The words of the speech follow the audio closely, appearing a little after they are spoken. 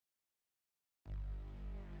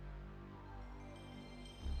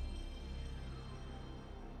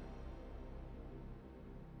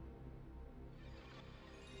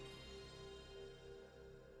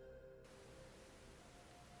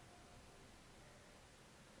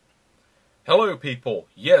Hello people,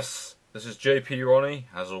 yes, this is JP Ronnie,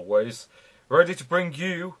 as always, ready to bring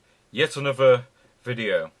you yet another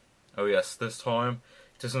video. Oh yes, this time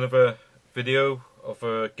it is another video of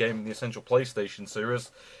a game in the Essential PlayStation series.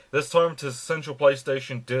 This time it is Essential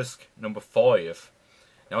PlayStation Disc number 5.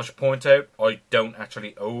 Now I should point out, I don't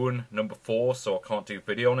actually own number 4, so I can't do a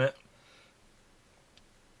video on it.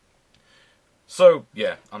 So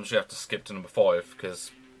yeah, I'm just going to have to skip to number 5, because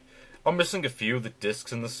I'm missing a few of the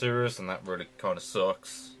discs in the series, and that really kind of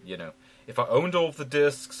sucks. You know, if I owned all of the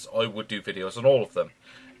discs, I would do videos on all of them.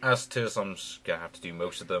 As it is, I'm just going to have to do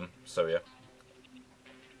most of them, so yeah.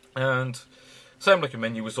 And same looking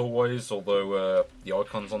menu as always, although the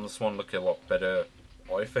icons on this one look a lot better,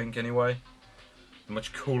 I think, anyway.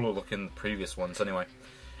 Much cooler looking than the previous ones, anyway.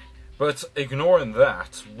 But ignoring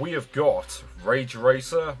that, we have got Rage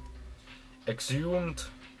Racer, Exhumed,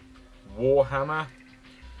 Warhammer,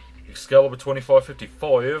 Excalibur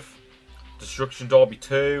 2555, Destruction Derby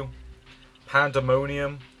 2,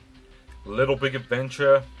 Pandemonium, Little Big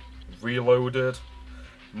Adventure, Reloaded,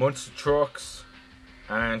 Monster Trucks,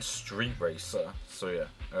 and Street Racer. So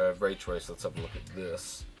yeah, Rage Racer, let's have a look at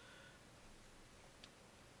this.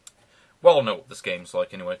 Well, I know what this game's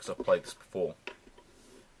like anyway, because I've played this before.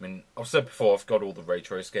 I mean, I've said before, I've got all the Rage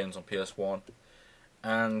Race games on PS1,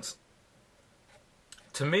 and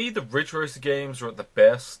to me, the Ridge Racer games are at the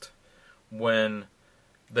best when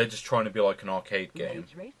they're just trying to be like an arcade game.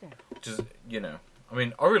 Which is, you know, I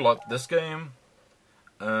mean, I really like this game,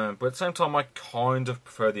 but at the same time, I kind of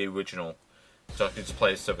prefer the original. So I could just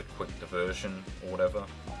play a sort of a quick diversion or whatever.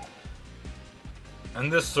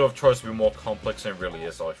 And this sort of tries to be more complex than it really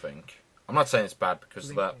is, I think. I'm not saying it's bad because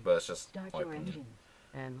of that, but it's just my opinion.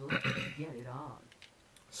 And let's get it on.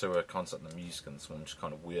 So a concept and the music in this one, which is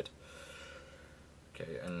kind of weird.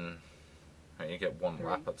 Okay, and you get one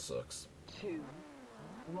lap, that sucks. 2,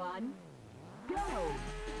 1, go!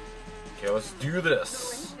 Okay, let's do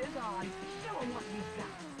this.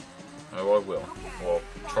 Oh, I will. Well,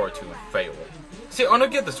 try to and fail. See, I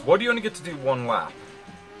don't get this. Why do you only get to do one lap?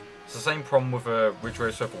 It's the same problem with Ridge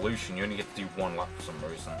Race Revolution. You only get to do one lap for some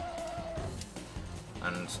reason.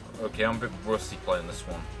 And, okay, I'm a bit rusty playing this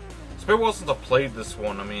one. It's been a while since I played this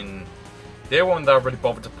one. I mean, the only one that I really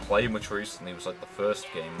bothered to play much recently was like the first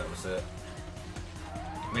game, that was it.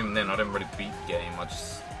 Even then, I didn't really beat the game, I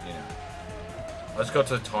just, you know, I just got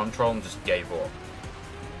to the time trial and just gave up.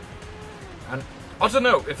 And, I don't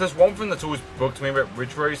know, if there's one thing that's always bugged me about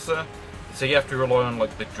Ridge Racer, it's that you have to rely on,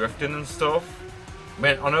 like, the drifting and stuff. I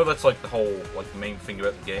mean, I know that's, like, the whole, like, main thing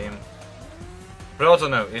about the game. But I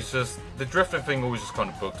don't know, it's just, the drifting thing always just kind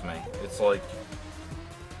of bugged me. It's like,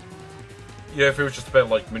 yeah, if it was just about,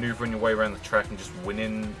 like, maneuvering your way around the track and just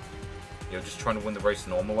winning, you know, just trying to win the race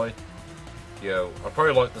normally. Yo, I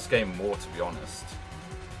probably like this game more, to be honest.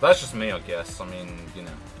 That's just me, I guess. I mean, you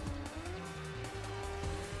know.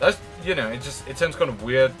 That's, you know, it sounds kind of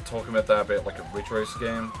weird talking about that about, like, a Ridge Race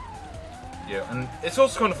game. Yeah, and it's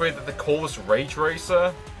also kind of weird that they call this Rage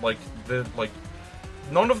Racer. Like,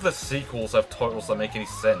 none of the sequels have titles that make any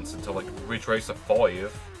sense until, like, Ridge Racer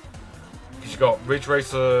 5. Because you got Ridge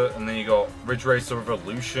Racer, and then you got Ridge Racer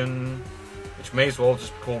Revolution, which may as well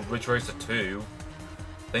just be called Ridge Racer 2.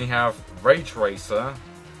 Then you have Rage Racer.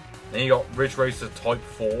 Then you got Ridge Racer Type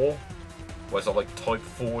 4. Where is that, like, Type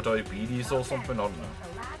 4 Diabetes or something? I don't know.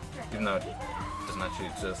 Even though it doesn't actually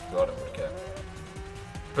exist, but I don't really care.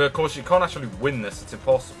 But of course, you can't actually win this, it's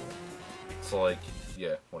impossible. It's like,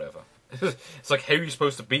 yeah, whatever. It's like, how are you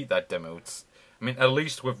supposed to beat that demo? I mean, at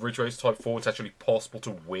least with Ridge Racer Type 4, it's actually possible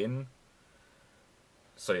to win.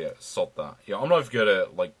 So yeah, sod that. Yeah, I'm not even gonna,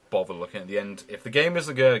 like, bother looking at the end. If the game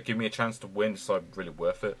isn't gonna give me a chance to win, it's not really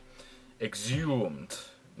worth it. Exhumed.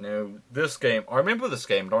 Now, this game, I remember this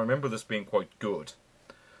game, and I remember this being quite good.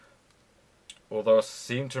 Although I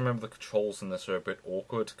seem to remember the controls in this are a bit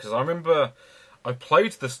awkward. Because I remember, I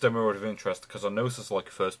played this demo out of interest, because I know this is like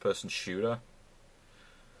a first-person shooter.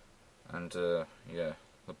 And, yeah,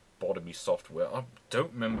 the Lobotomy software. I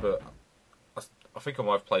don't remember. I think I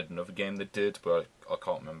might have played another game that did, but I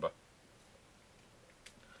can't remember.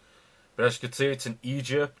 But as you can see, it's in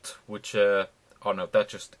Egypt, which, oh no, that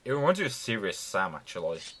just, it reminds me of Serious Sam,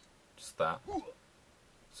 actually. Just that.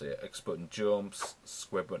 So yeah, X button jumps,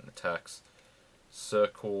 square button attacks,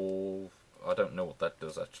 circle, I don't know what that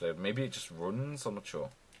does, actually. Maybe it just runs, I'm not sure.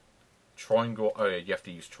 Triangle, oh yeah, you have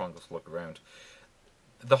to use triangle to look around.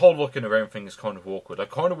 The whole looking around thing is kind of awkward. I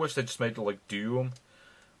kind of wish they just made it like Doom,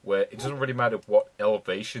 where it doesn't really matter what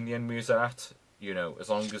elevation the enemy is at, you know, as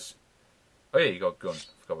long as... Oh yeah, you got a gun,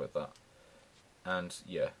 forgot about that. And,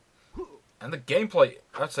 yeah. And the gameplay,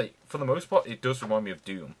 I'd say, for the most part, it does remind me of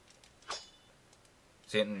Doom.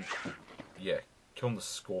 See, and yeah, killing the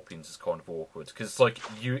scorpions is kind of awkward. Because it's like,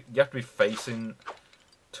 you have to be facing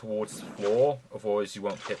towards the floor, otherwise you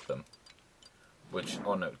won't hit them. Which, I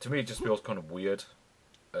don't know, to me it just feels kind of weird.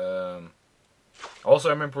 Also,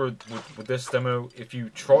 I remember with this demo, if you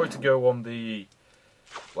try to go on the,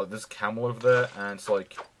 like, this camel over there, and it's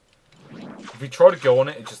like, if you try to go on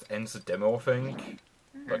it, it just ends the demo, I think.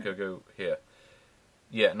 Like, I'll go here.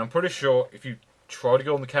 Yeah, and I'm pretty sure if you try to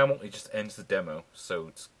go on the camel, it just ends the demo, so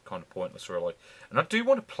it's kind of pointless, really. And I do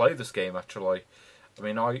want to play this game, actually. I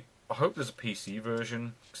mean, I hope there's a PC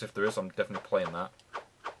version, because if there is, I'm definitely playing that.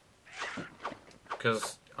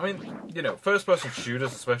 Because, I mean, you know, first-person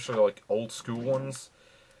shooters, especially, like, old-school ones,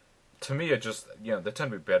 to me are just, you know, they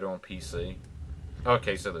tend to be better on PC.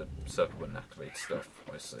 Okay, so the circle wouldn't activate stuff,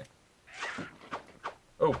 I see.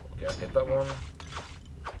 Oh, okay, I hit that one.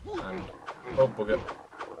 And, oh, bugger.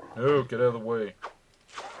 No, get out of the way.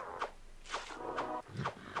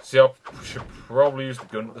 See, I should probably use the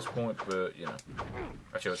gun at this point, but, you know.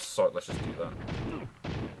 Actually, it's sight, let's just do that.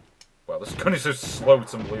 Wow, this gun is so slow,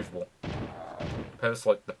 it's unbelievable. Compared to,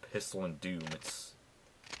 like, the pistol in Doom, it's...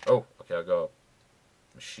 Oh, okay, I got a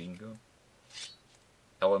machine gun.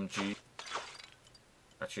 LMG.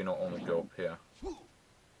 Actually, not only go up here.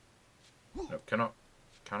 No,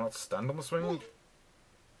 cannot stand on the swing. Okay,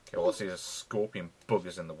 well, I see a scorpion bug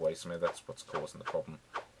is in the way, so maybe that's what's causing the problem.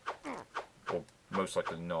 Or most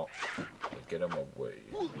likely not. Get out of my way.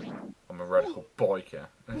 I'm a radical biker.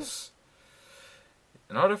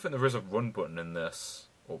 And I don't think there is a run button in this.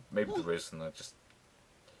 Or maybe there is, and I just...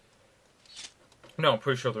 No, I'm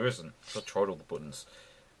pretty sure there isn't, because I tried all the buttons.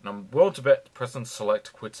 And I'm willing to bet pressing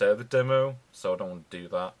select quits out of the demo, so I don't want to do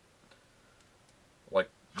that. Like,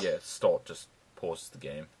 yeah, start just pauses the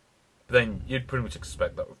game. But then you'd pretty much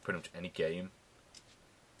expect that with pretty much any game.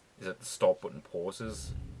 Is that the start button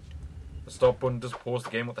pauses. The start button does pause the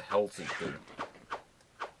game, what the hell does it do?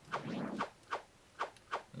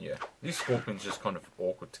 Yeah, these scorpions are just kind of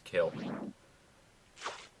awkward to kill.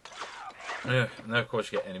 Yeah, and then of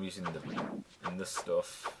course you get enemies in this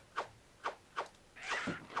stuff.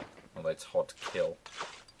 Although it's hard to kill.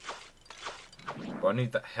 But I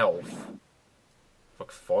need that health. If I can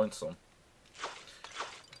find some.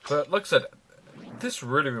 But like I said, this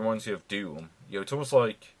really reminds you of Doom. You know, it's almost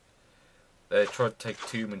like they tried to take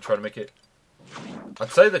Doom and try to make it... I'd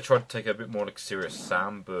say they tried to take it a bit more like Serious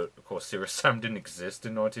Sam, but of course Serious Sam didn't exist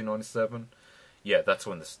in 1997. Yeah, that's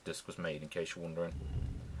when this disc was made, in case you're wondering.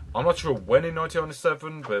 I'm not sure when in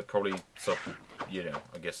 1997, but probably, so, you know,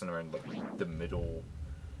 I guess in around like the middle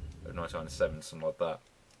of 1997, something like that.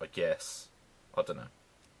 I guess. I don't know.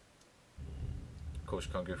 Of course,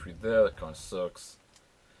 you can't go through there, that kind of sucks.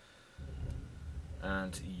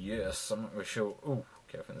 And yes, I'm not really sure. Ooh,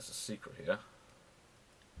 okay, I think there's a secret here.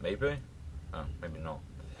 Maybe? Oh, maybe not.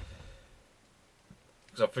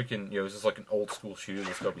 Because I'm thinking, you know, this is like an old school shooter,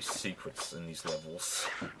 there's got to be secrets in these levels.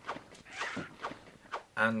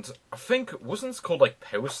 And I think, wasn't this called like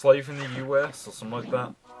Power Slave in the US or something like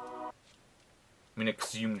that? I mean,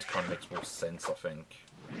 Exhumed kind of makes more sense, I think.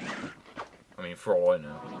 I mean, for all I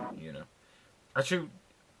know, you know. Actually,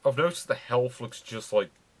 I've noticed the health looks just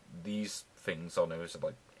like these things. I know, is it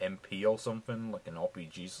like MP or something? Like an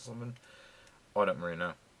RPGs or something? I don't really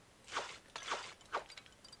know.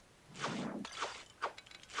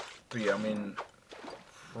 But yeah, I mean,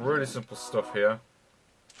 really simple stuff here.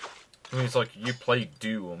 I mean, it's like, you play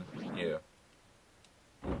Doom, yeah.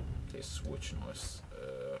 Okay, switch, nice.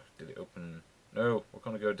 Did it open? No, we're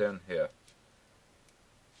gonna go down here.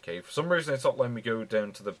 Okay, for some reason it's not letting me go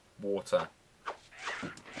down to the water.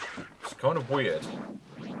 It's kind of weird.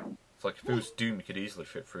 It's like, if it was Doom, you could easily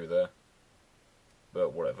fit through there.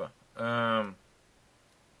 But, whatever. Oh,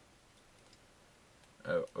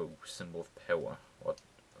 symbol of power. What?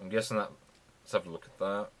 I'm guessing that, let's have a look at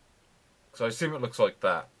that. So I assume it looks like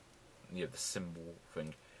that. Yeah, the symbol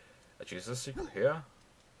thing. Actually, is there a secret here?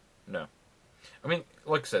 No. I mean,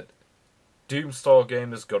 like I said, Doom style game,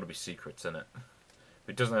 there's got to be secrets in it. If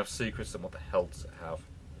it doesn't have secrets, then what the hell does it have?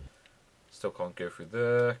 Still can't go through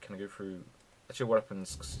there. Can I go through... Actually, what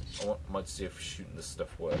happens... 'Cause I might see if shooting this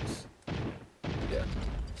stuff works. Yeah,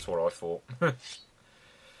 that's what I thought.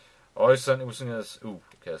 I certainly was thinking this... Ooh,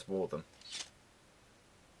 okay, there's more of them.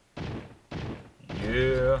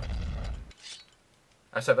 Yeah...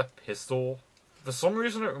 I said that pistol. For some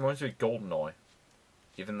reason it reminds me of GoldenEye.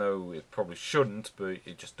 Even though it probably shouldn't, but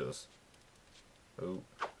it just does. Oh.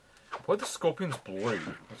 Why are the scorpions blue?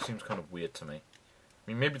 That seems kind of weird to me. I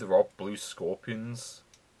mean, maybe there are blue scorpions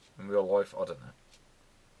in real life, I don't know.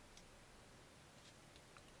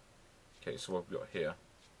 Okay, so what have we got here?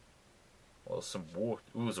 Well, there's some water.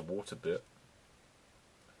 Ooh, there's a water bit.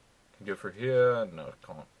 can go through here. No, I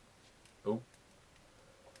can't. Oh.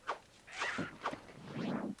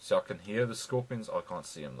 See, I can hear the scorpions. I can't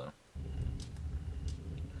see them though.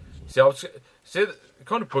 See, it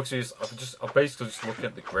kind of bugs me is I'm basically just looking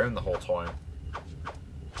at the ground the whole time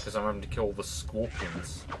because I'm having to kill the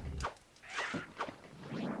scorpions.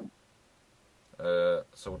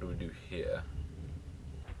 So what do we do here?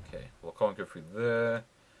 Okay, well I can't go through there.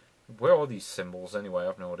 Where are these symbols anyway? I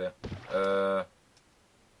have no idea. Oh,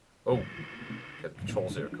 okay, the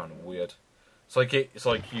controls here are kind of weird. It's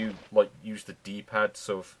like you use the D-pad to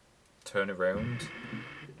sort of turn around,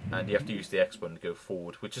 and you have to use the X button to go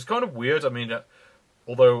forward, which is kind of weird. I mean,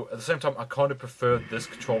 although at the same time, I kind of prefer this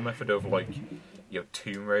control method over like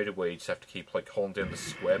Tomb Raider, where you just have to keep like holding down the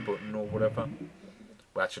square button or whatever.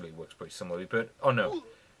 Well, actually, it works pretty similarly, but oh no,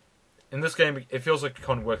 in this game it feels like it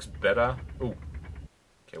kind of works better. Ooh,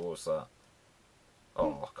 okay, what was that?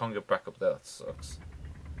 Oh, I can't get back up there. That sucks.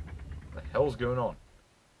 What the hell's going on?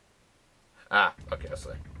 Ah, okay, I see.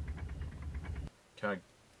 Can I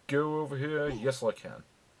go over here? Yes, I can.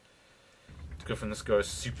 Let's go from this guy's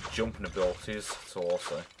super jumping abilities. That's all I'll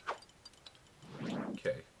say.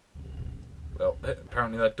 Okay. Well,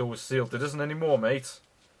 apparently that door was sealed. It isn't anymore, mate.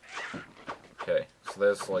 Okay, so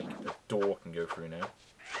there's like a door I can go through now.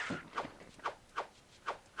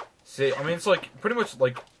 See, I mean, it's like pretty much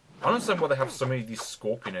like I don't understand why they have so many of these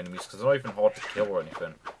scorpion enemies because they're not even hard to kill or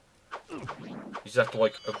anything. You just have to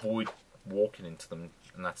like avoid walking into them,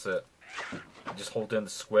 and that's it. You just hold down the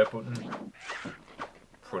square button.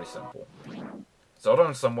 Pretty simple. So I don't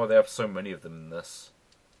understand why they have so many of them in this.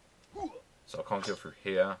 So I can't go through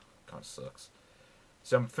here. Kind of sucks.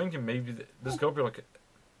 So I'm thinking maybe there's got to be like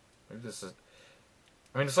maybe this is.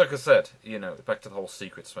 I mean, it's like I said, back to the whole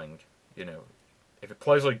secrets thing. If it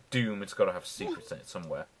plays like Doom, it's got to have secrets in it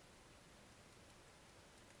somewhere.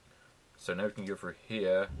 So now we can go through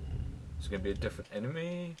here. It's going to be a different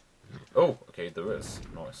enemy. Oh, okay, there is.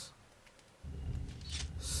 Nice.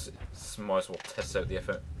 Might as well test out the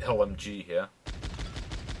LMG here.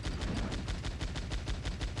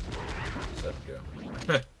 So there we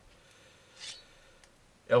go.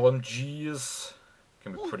 LMGs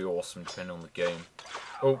can be pretty awesome depending on the game.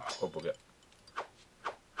 Oh, bugger.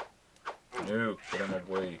 No, get out of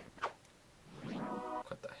my way.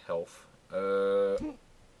 Got that health.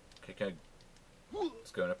 Okay, can I...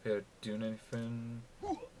 It's going up here doing anything?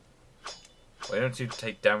 Well, I don't seem to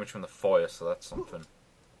take damage from the fire, so that's something.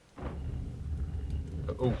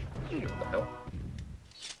 Oh, what the hell?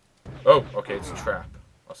 Oh, okay, it's a trap.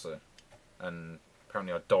 I see. And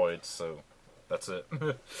apparently I died, so that's it.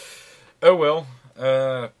 Oh well.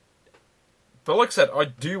 But like I said, I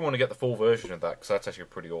do want to get the full version of that, because that's actually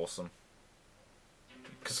pretty awesome.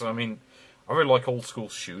 Because, I mean, I really like old school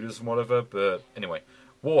shooters and whatever, but anyway.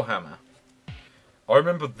 Warhammer. I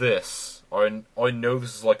remember this. I know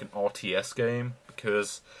this is like an RTS game,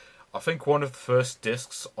 because I think one of the first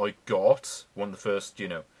discs I got, one of the first,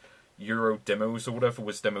 Euro demos or whatever,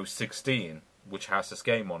 was demo 16, which has this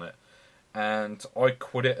game on it. And I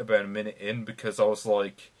quit it about a minute in because I was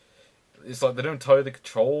like, it's like they don't tell you the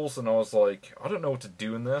controls, and I was like, I don't know what to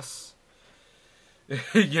do in this. I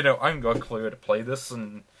haven't got a clue how to play this,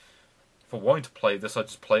 and if I wanted to play this, I'd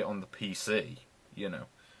just play it on the PC,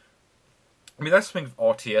 I mean, that's the thing with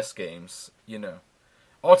RTS games,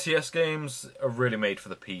 RTS games are really made for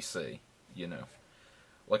the PC,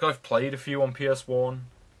 Like, I've played a few on PS1.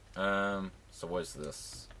 So what is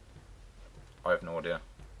this? I have no idea.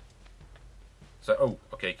 So, oh,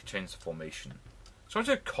 okay, you can change the formation. So I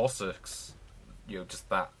do Cossacks, just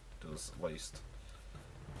that does, at least.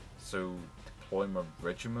 So, deploy my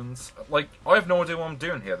regiments. Like, I have no idea what I'm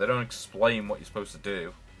doing here. They don't explain what you're supposed to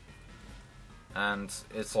do. And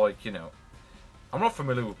it's like, I'm not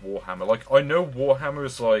familiar with Warhammer. Like, I know Warhammer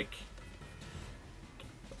is like...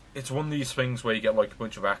 It's one of these things where you get like a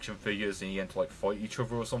bunch of action figures and you get to like fight each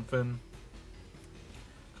other or something.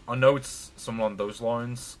 I know it's something along those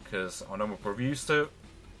lines, because I know my brother used to.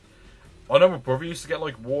 I know my brother used to get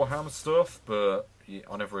like Warhammer stuff, but yeah,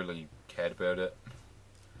 I never really cared about it.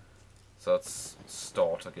 So that's a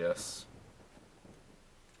start, I guess.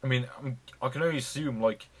 I mean, I can only assume,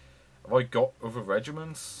 like, have I got other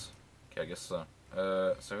regiments? Okay, I guess so.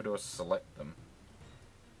 So how do I select them?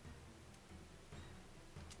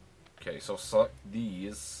 Okay, so I'll select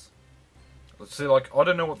these. Let's see, like, I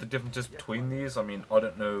don't know what the difference is between these. I mean, I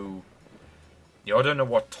don't know... Yeah, I don't know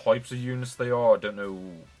what types of units they are. I don't know,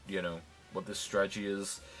 what this strategy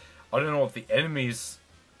is. I don't know what the enemies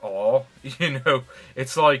are,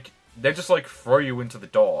 It's like, they just, like, throw you into the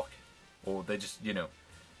dark. Or they just,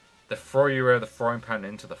 they throw you out of the frying pan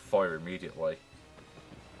into the fire immediately.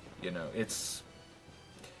 It's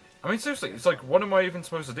I mean, seriously, it's like, what am I even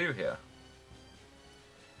supposed to do here?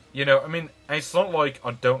 You know, I mean, it's not like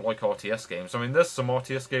I don't like RTS games. I mean, there's some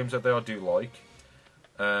RTS games out there I do like.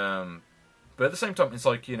 But at the same time, it's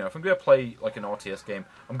like, you know, if I'm going to play, like, an RTS game,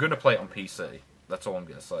 I'm going to play it on PC. That's all I'm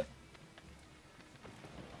going to say.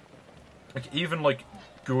 Like, even, like,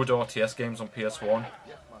 good RTS games on PS1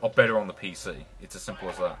 are better on the PC. It's as simple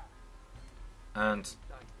as that. And,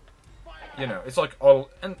 you know, it's like, I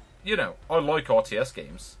like RTS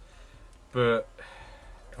games. But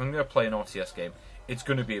if I'm going to play an RTS game, it's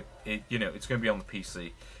going to be, it's going to be on the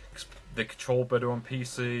PC. The control better on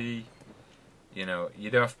PC. You know,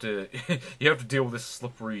 you'd have to you have to deal with this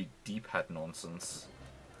slippery D-pad nonsense.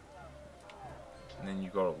 And then you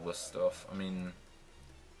got all this stuff. I mean,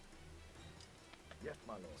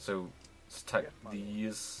 so let's take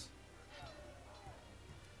these.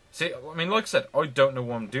 See, I mean, like I said, I don't know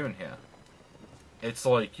what I'm doing here. It's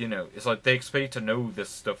like, you know, it's like they expect you to know this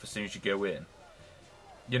stuff as soon as you go in.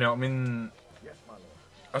 You know, I mean,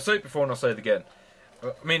 I say it before and I'll say it again.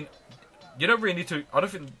 I mean, you don't really need to. I don't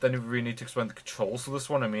think they really need to explain the controls for this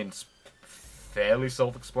one. I mean, it's fairly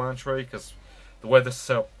self-explanatory because the way they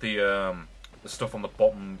set up the stuff on the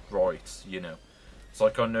bottom right, you know, it's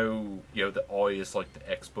like I know, you know, the I is like the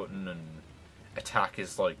X button and attack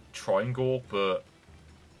is like triangle, but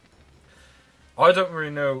I don't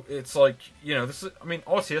really know. It's like, you know, this is. I mean,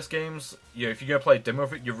 RTS games. You know, if you're gonna play a demo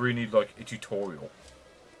of it, you really need like a tutorial.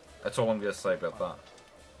 That's all I'm gonna say about that.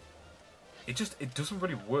 It doesn't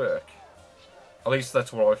really work. At least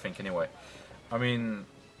that's what I think anyway. I mean,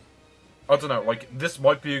 I don't know, like, this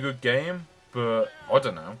might be a good game, but I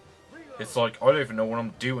don't know. It's like, I don't even know what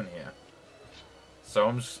I'm doing here. So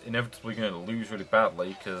I'm just inevitably going to lose really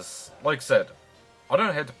badly, because, like I said, I don't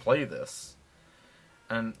know how to play this.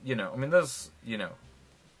 And, you know, I mean, there's, you know,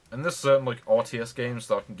 and there's certain, like, RTS games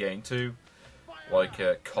that I can get into, like,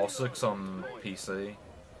 Cossacks on PC.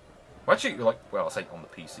 Well, actually, like, well, I say on the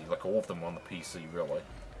PC, like, all of them on the PC, really.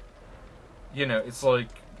 You know, it's like,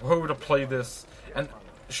 why would I play this? And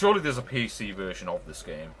surely there's a PC version of this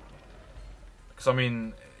game. Because, I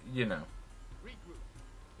mean, you know.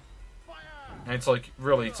 And it's like,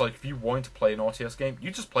 really, it's like, if you want to play an RTS game,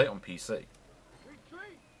 you just play it on PC.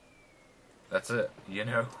 That's it, you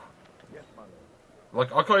know.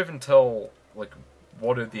 Like, I can't even tell, like,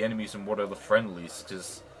 what are the enemies and what are the friendlies,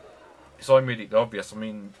 because it's all immediately obvious. I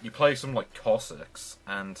mean, you play some, like, Cossacks,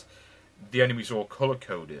 and the enemies are all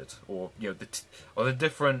color-coded, or, you know, the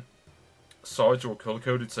different sides are all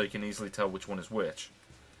color-coded so you can easily tell which one is which.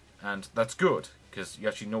 And that's good, because you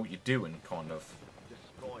actually know what you're doing, kind of.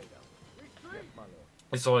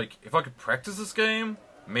 It's like, if I could practice this game,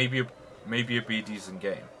 maybe it'd be a decent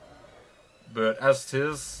game. But as it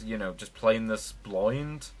is, you know, just playing this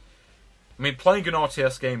blind. I mean, playing an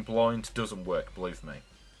RTS game blind doesn't work, believe me.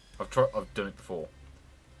 I've done it before.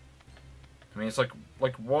 I mean, it's like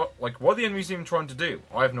what are the enemies even trying to do?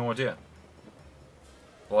 I have no idea.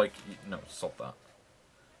 Like, no, stop that.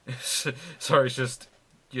 Sorry, it's just,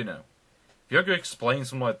 you know, if you're going to explain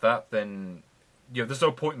something like that, then, you know, there's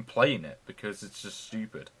no point in playing it, because it's just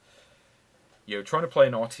stupid. You know, trying to play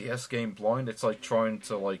an RTS game blind, it's like trying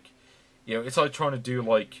to, like, you know, it's like trying to do,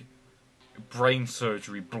 like, brain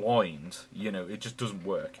surgery blind. You know, it just doesn't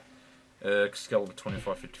work. Excalibur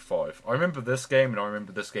 2555. I remember this game, and I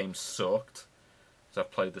remember this game sucked. So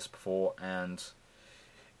I've played this before, and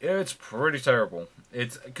it's pretty terrible.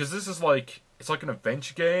 It's because this is like, it's like an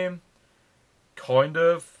adventure game, kind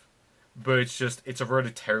of, but it's a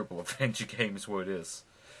really terrible adventure game is what it is,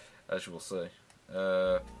 as you will see.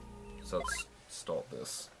 So let's start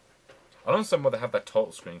this. I don't understand why they have that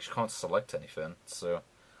title screen. You can't select anything, so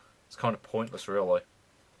it's kind of pointless, really.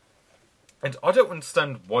 And I don't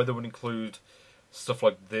understand why they would include stuff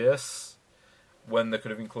like this when they could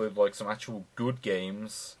have included, like, some actual good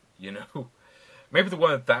games, you know. Maybe there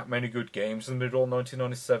weren't that many good games in the middle of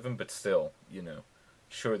 1997, but still, you know.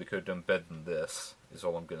 Sure, they could have done better than this, is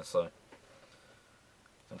all I'm going to say.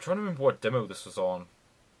 I'm trying to remember what demo this was on.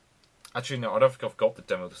 Actually, no, I don't think I've got the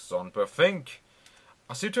demo this was on, but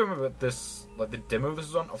I seem to remember this, like, the demo this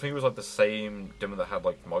was on, I think it was, like, the same demo that had,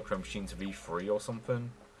 like, Micro Machines V3 or something.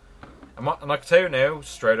 And I can tell you now,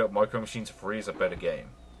 straight up, Micro Machines 3 is a better game.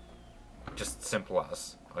 Just simple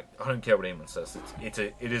as. I don't care what anyone says. It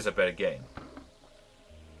is a better game.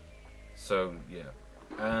 So yeah,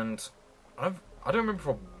 and I don't remember if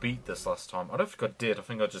I beat this last time. I don't think I did. I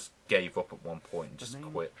think I just gave up at one point and just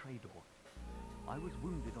quit. I was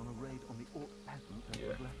wounded on a raid on the Orc peasant and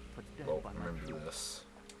was left for dead Well, by I my remember troops. this.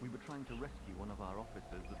 We were trying to rescue one of our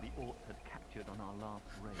officers that the Orcs had captured on our last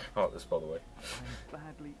raid. Oh, this, by the way. I am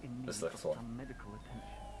badly in need This of looks like. some medical attention.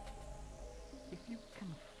 If you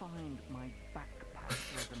can find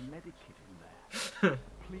etiquette in there.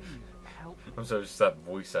 Please help me. I'm sorry, just that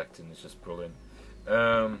voice acting is just brilliant.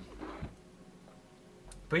 But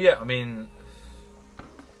yeah, I mean,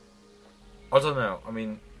 I don't know. I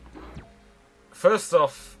mean, first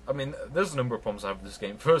off, I mean, there's a number of problems I have with this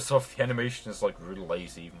game. First off, the animation is like really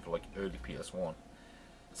lazy, even for like early PS1.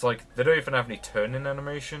 It's like they don't even have any turn-in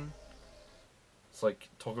animation. It's like,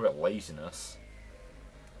 talk about laziness.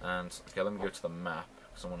 And okay, let me go to the map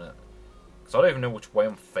because I don't even know which way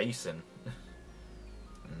I'm facing.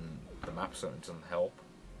 The map certainly doesn't help.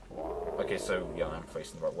 Okay, so yeah, I'm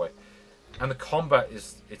facing the right way. And the combat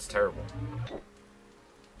it's terrible.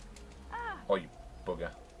 Oh, you bugger.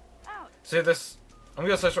 See this? I'm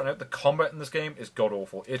gonna say this right now. The combat in this game is god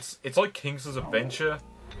awful. It's like King's Adventure,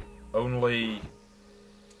 only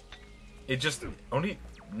only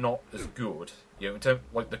not as good. You know, in terms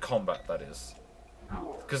like the combat, that is.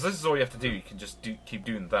 Because this is all you have to do. You can just keep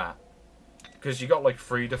doing that. Because you got like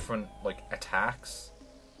 3 different like attacks.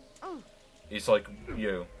 It's like,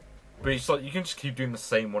 you know, but it's like you can just keep doing the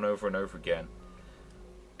same one over and over again.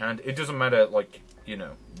 And it doesn't matter like, you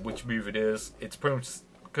know, which move it is. It's pretty much,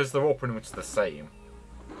 because they're all pretty much the same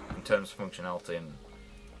in terms of functionality. And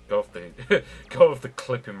go off the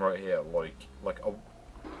clipping right here, like oh,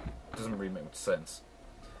 doesn't really make much sense.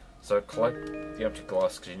 So collect the empty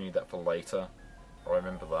glass because you need that for later. I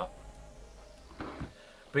remember that.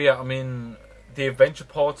 But yeah, I mean, the adventure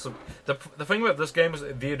parts of the thing about this game is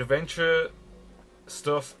the adventure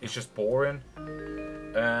stuff is just boring.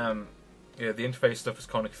 Yeah, the interface stuff is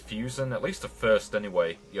kind of confusing, at least at first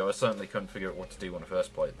anyway. You know, I certainly couldn't figure out what to do when I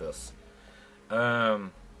first played this.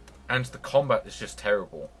 And the combat is just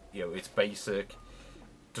terrible. You know, it's basic,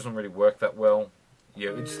 doesn't really work that well.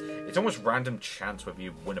 You know, it's almost random chance whether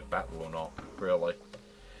you win a battle or not, really.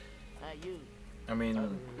 I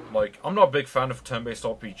mean, like, I'm not a big fan of turn-based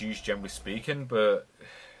RPGs, generally speaking, but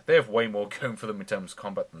they have way more going for them in terms of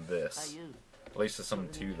combat than this. At least there's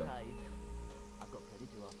something to them.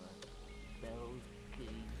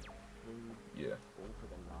 Yeah.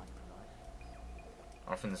 I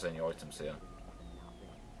don't think there's any items here.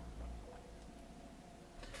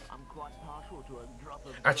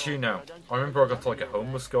 Actually, no. I remember I got to, like, a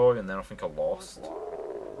homeless guy, and then I think I lost.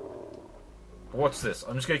 But what's this?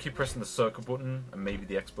 I'm just going to keep pressing the circle button and maybe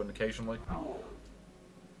the X button occasionally.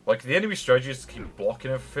 Like, the enemy strategy is to keep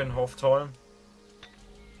blocking everything half the time.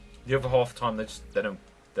 The other half the time,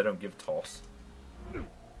 they don't give a toss.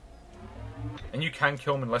 And you can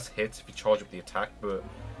kill them in less hits if you charge up the attack, but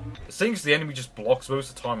seeing as the enemy just blocks most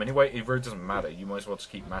of the time anyway, it really doesn't matter. You might as well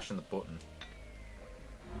just keep mashing the button.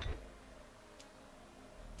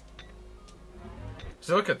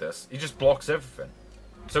 So look at this. He just blocks everything.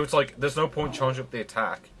 So it's like, there's no point charging up the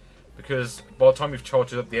attack, because by the time you've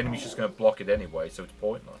charged it up, the enemy's just going to block it anyway, so it's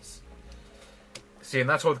pointless. See, and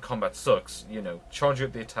that's why the combat sucks. You know, charging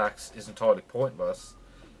up the attacks is entirely pointless,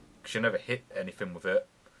 because you never hit anything with it.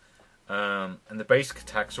 And the basic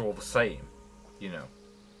attacks are all the same, you know.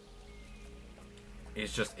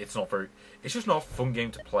 It's just not a fun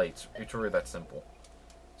game to play. It's really that simple.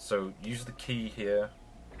 So, use the key here.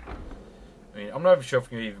 I mean, I'm not even sure if I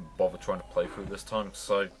can even bother trying to play through this time,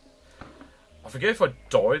 so I forget if I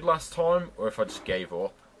died last time, or if I just gave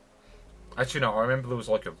up. Actually, no, I remember there was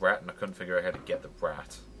like a rat, and I couldn't figure out how to get the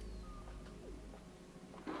rat.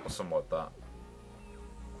 Or something like that.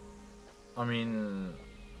 I mean,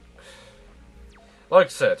 like I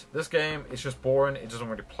said, this game is just boring, it doesn't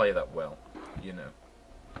really play that well, you know.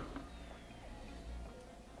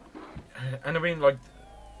 And I mean, like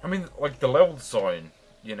the level design,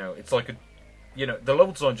 you know, it's like the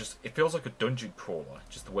level design it feels like a dungeon crawler,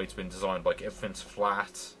 just the way it's been designed. Like, everything's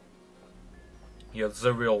flat. You know, there's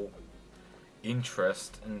no real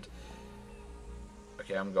interest, and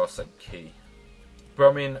okay, I'm gonna set key.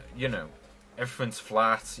 But I mean, you know, everything's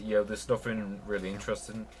flat. You know, there's nothing really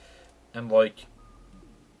interesting, and like,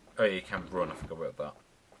 oh yeah, you can't run. I forgot about that.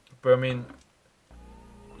 But I mean,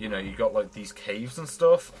 you know, you got like these caves and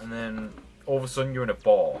stuff, and then all of a sudden you're in a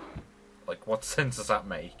bar. Like, what sense does that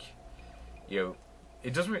make? You know,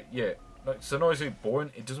 it doesn't really, yeah, like, so not only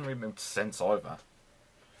boring, it doesn't really make sense either.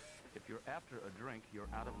 If you're after a drink, you're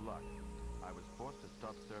out of luck. I was forced to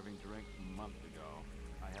stop serving drinks months ago.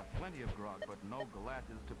 I have plenty of grog, but no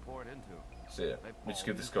glasses to pour it into. So yeah, we just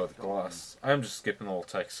give this guy the glass. I'm just skipping all the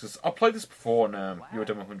text, because I played this before on Euro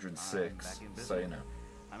 106, so you know.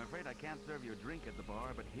 I'm afraid I can't serve you a drink at the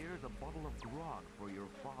bar, but here's a bottle of grog for your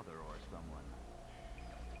father or someone.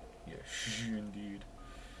 Yeah, shh, indeed.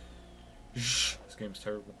 Shh, this game's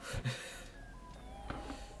terrible.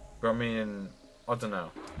 But I mean, I don't know.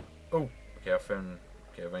 Oh, okay, I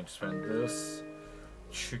just found this.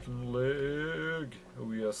 chicken leg.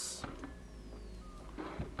 Oh yes.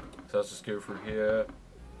 So let's just go through here.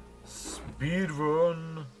 Speed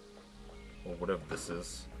run, or whatever this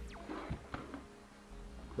is.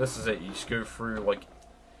 This is it. You just go through like,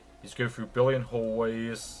 you just go through a billion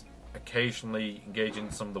hallways. Occasionally engage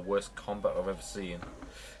in some of the worst combat I've ever seen.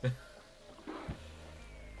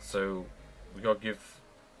 So we gotta give,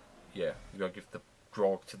 yeah, we gotta give the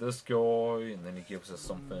grog to this guy, and then he gives us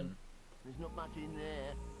something. There's not much in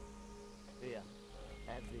there. Here,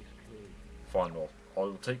 have this key. Fine, well, I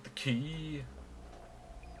will take the key.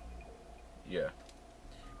 Yeah.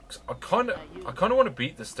 'Cause I kind of want to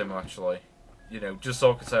beat this demo actually. You know, just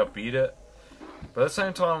so I can say I beat it. But at the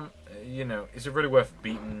same time, you know, is it really worth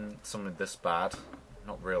beating something this bad?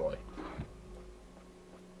 Not really.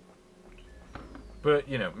 But,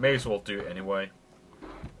 you know, may as well do it anyway.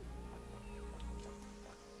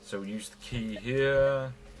 So we use the key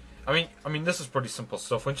here. I mean, this is pretty simple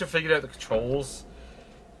stuff. Once you figured out the controls,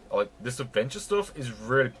 like, this adventure stuff is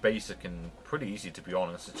really basic and pretty easy, to be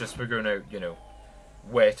honest. It's just figuring out, you know,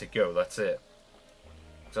 where to go, that's it.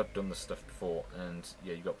 Because I've done this stuff before, and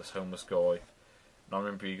yeah, you got this homeless guy. And I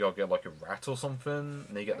remember you gotta get like a rat or something, and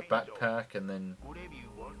then you get the backpack, and then, Whatever you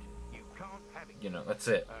want, you can't have it. you know, that's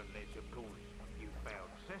it. Unless, of course, you found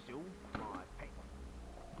Cecil, my pet.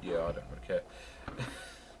 Yeah, I don't really care.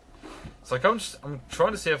 It's like, I'm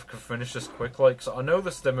trying to see if I can finish this quick, like, so I know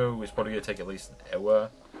this demo is probably gonna take at least an hour.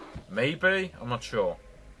 Maybe? I'm not sure.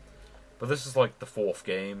 But this is like the 4th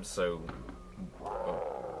game, so...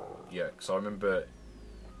 Oh, yeah, because I remember...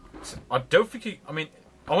 I don't think he... I mean,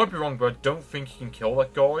 I might be wrong, but I don't think you can kill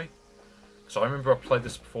that guy. So I remember I played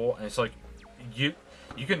this before, and it's like... You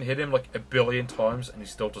can hit him like a billion times, and he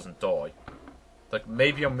still doesn't die. Like,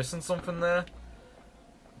 maybe I'm missing something there.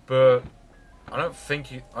 But... I don't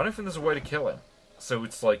think there's a way to kill him. So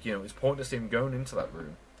it's like, you know, it's pointless him going into that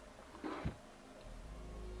room.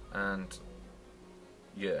 And...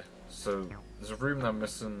 yeah, so there's a room that I'm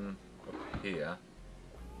missing up here.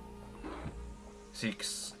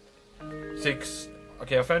 Six.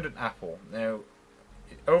 Okay, I found an apple. Now,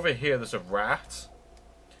 over here there's a rat.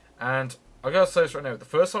 And I gotta say this right now, the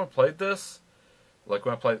first time I played this, like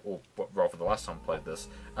when I played, or rather the last time I played this,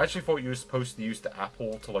 I actually thought you were supposed to use the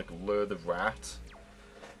apple to like lure the rat.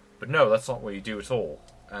 But no, that's not what you do at all.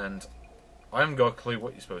 And I haven't got a clue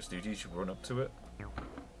what you're supposed to do. Do you just run up to it?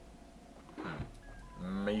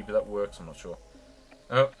 Maybe that works, I'm not sure.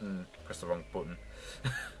 Oh, and press the wrong button.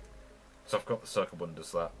 So I've got the circle button,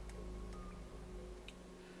 does that.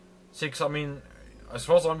 See, because I mean, as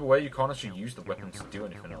far as I'm aware, you can't actually use the weapon to do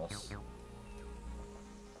anything else.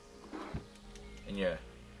 And yeah.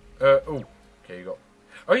 Oh, okay, you got...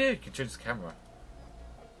 Oh yeah, you can change the camera.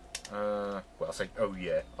 Well, I say, oh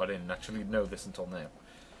yeah, I didn't actually know this until now.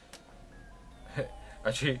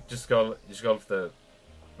 Actually, just go with the...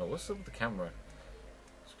 No, what's up with the camera?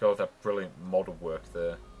 Just go with that brilliant model work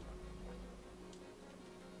there.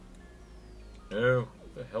 No,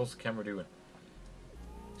 what the hell's the camera doing?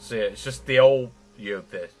 So yeah, it's just the old, you know,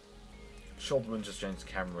 the shoulder button, just change the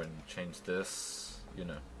camera and change this, you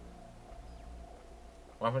know.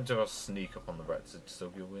 What happened to if I sneak up on the rat? Does it still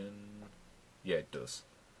go in? Yeah, it does.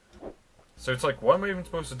 So it's like, what am I even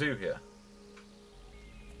supposed to do here?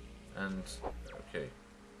 And, okay.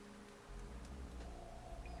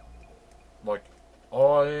 Like,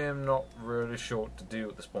 I am not really sure what to do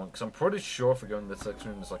at this point, because I'm pretty sure if we go in this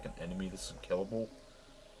section, there's like an enemy that's unkillable.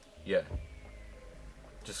 Yeah.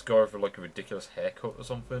 Just go over like a ridiculous haircut or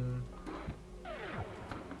something.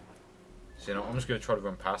 So, you know, I'm just going to try to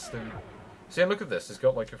run past him. See, and look at this, he's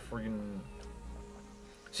got like a friggin...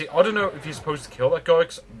 See, I don't know if you're supposed to kill that guy,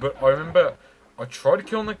 but I remember I tried to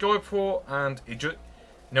kill that guy before, and it just...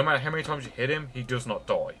 No matter how many times you hit him, he does not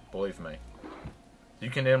die, believe me. You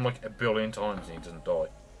can hit him like a billion times and he doesn't die.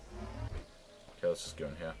 Okay, let's just go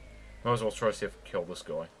in here. Might as well try to see if I can kill this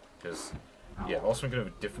guy. Because, yeah, also I'm going to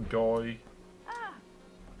have a different guy.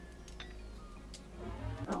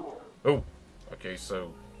 Oh! Okay,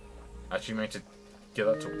 so... Actually meant to get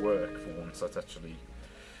that to work for once. That's actually...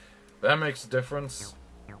 That makes a difference.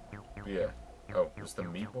 But yeah. Oh, was the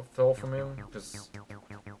meat what fell from him? Because...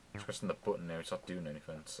 Pressing the button now, it's not doing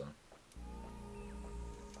anything, so...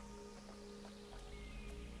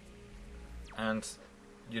 And,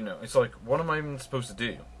 you know, it's like, what am I even supposed to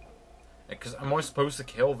do? Because am I supposed to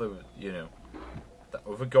kill the, you know, the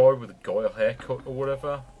other guy with a guile haircut or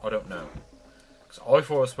whatever? I don't know. Because I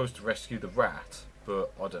thought I was supposed to rescue the rat,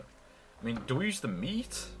 but I don't. I mean, do we use the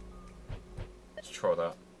meat? Let's try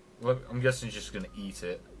that. Well, I'm guessing he's just going to eat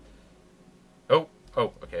it. Oh,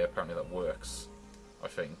 okay, apparently that works. I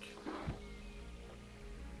think.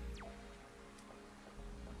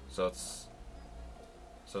 So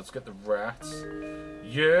let's get the rats.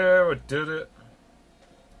 Yeah, I did it.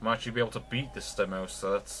 I might actually be able to beat this demo,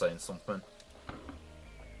 so that's saying something.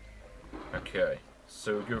 Okay,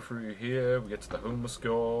 so we go through here, we get to the homeless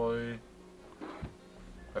guy.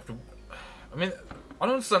 I mean, I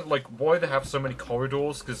don't understand, like, why they have so many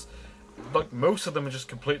corridors, because, like, most of them are just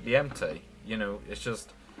completely empty. You know, it's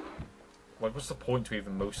just, like, what's the point to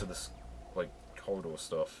even most of this, like, corridor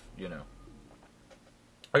stuff, you know?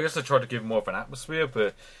 I guess I tried to give more of an atmosphere,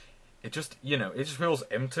 but it just, you know, it just feels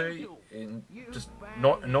empty in just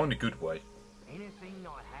not in a good way. Anything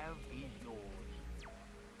I have is yours.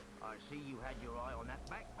 I see you had your eye on that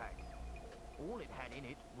backpack. All it had in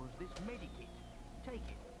it was this medikit. Take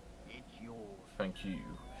it. It's yours. Thank you.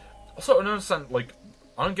 Also, I don't understand, like,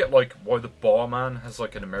 I don't get, like, why the barman has,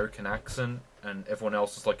 like, an American accent and everyone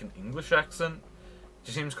else has, like, an English accent. It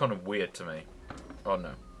just seems kind of weird to me. I don't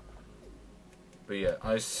know. But yeah,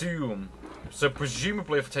 I assume... So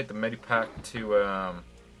presumably if I take the medipack to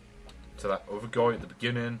that other guy at the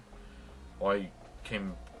beginning, I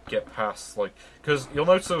can get past, like... Because you'll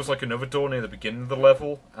notice there was, like, another door near the beginning of the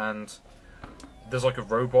level, and there's, like, a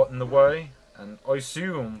robot in the way. And I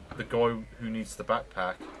assume the guy who needs the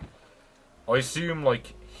backpack, I assume,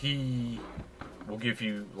 like, he will give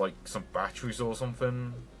you, like, some batteries or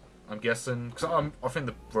something, I'm guessing. Because I think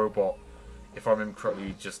the robot, if I remember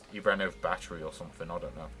correctly, he ran out of battery or something, I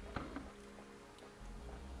don't know.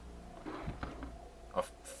 I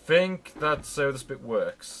think that's how this bit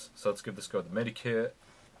works. So let's give this guy the medikit. It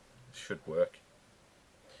should work.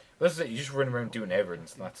 This is it, you just run around doing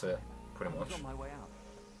errands, and that's it, pretty much. On my way out.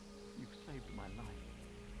 You've saved my life.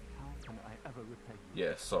 How can I ever repay you?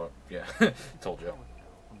 Yeah, so, yeah, told you. Power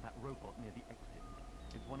cell from that robot near the exit.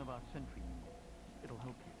 It's one of our sentry units. It'll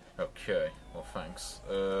help you. Okay, well thanks.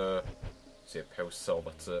 See a power cell,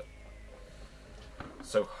 that's it.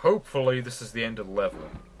 So hopefully this is the end of the level.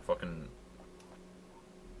 If I can...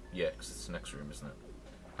 Yeah, because it's the next room, isn't it?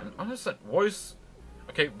 And I understand, why is...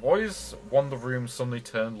 Okay, why is one of the rooms suddenly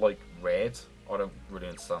turned, like, red? I don't really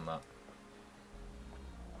understand that.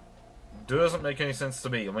 Doesn't make any sense to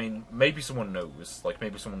me. I mean, maybe someone knows. Like,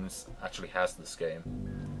 maybe someone actually has this game.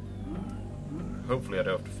 Hopefully I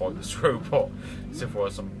don't have to fight this robot. Except for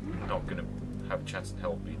I'm not going to have a chance in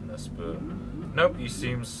hell beating this, but... Nope, he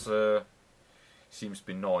seems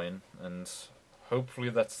benign, and hopefully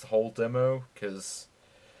that's the whole demo, because...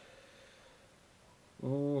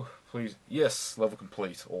 Ooh, please. Yes, level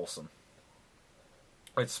complete. Awesome.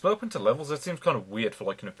 It's split up into levels. That seems kind of weird for,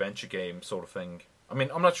 like, an adventure game sort of thing. I mean,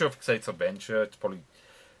 I'm not sure if I could say it's adventure. It's probably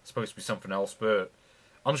supposed to be something else, but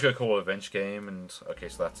I'm just going to call it an adventure game, and okay,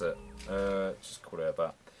 so that's it. Just call it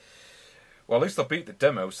that. Well, at least I beat the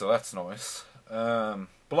demo, so that's nice. But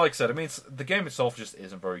like I said, I mean, the game itself just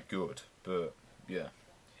isn't very good, but yeah.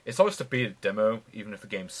 It's nice to beat a demo, even if the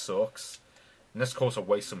game sucks. And this course I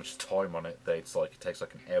waste so much time on it that it's like, it takes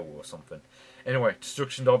like an hour or something. Anyway,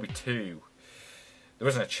 Destruction Derby 2. There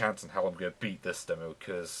isn't a chance in hell I'm going to beat this demo,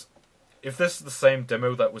 because if this is the same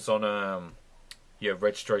demo that was on,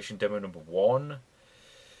 registration demo number 1,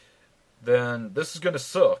 then this is going to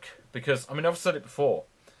suck. Because, I mean, I've said it before.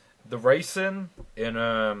 The racing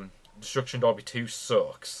in Destruction Derby 2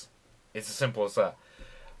 sucks. It's as simple as that.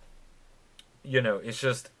 You know, it's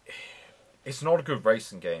just... It's not a good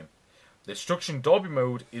racing game. The Destruction Derby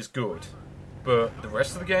mode is good. But the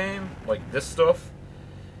rest of the game, like this stuff,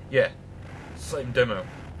 yeah, same demo.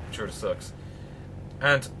 I'm sure it sucks.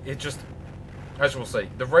 And it just, as we'll say,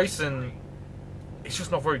 the racing, it's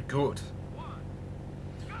just not very good.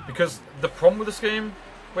 Because the problem with this game...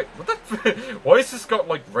 Wait, what the... Why has this got,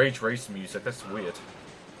 like, Rage Race music? That's weird.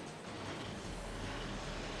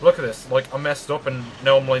 Look at this. Like, I messed up and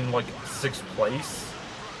now I'm in, like, 6th place.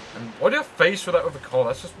 And why do I have face for that other car?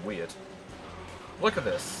 That's just weird. Look at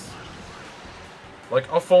this.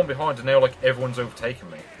 Like, I've fallen behind and now, like, everyone's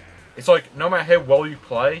overtaken me. It's like, no matter how well you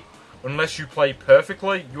play, unless you play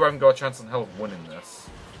perfectly, you haven't got a chance in hell of winning this.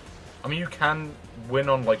 I mean, you can win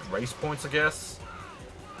on, like, race points, I guess.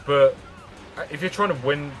 But if you're trying to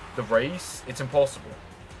win the race, it's impossible.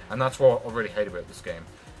 And that's what I really hate about this game.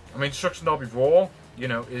 I mean, Destruction Derby Raw, you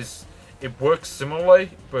know, it works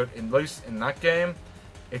similarly, but at least in that game,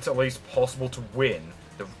 it's at least possible to win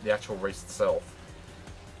the actual race itself.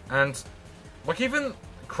 And, like, even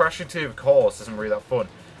crashing to the cars isn't really that fun.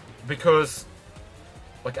 Because,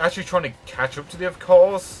 like, actually trying to catch up to the other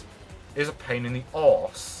cars is a pain in the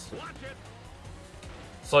arse.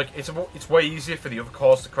 It's like, it's way easier for the other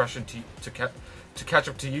cars to crash into to catch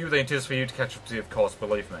up to you than it is for you to catch up to the other cars,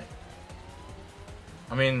 believe me.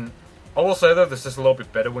 I mean, I will say though, this is a little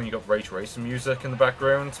bit better when you got Rage Racing music in the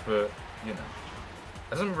background, but, you know.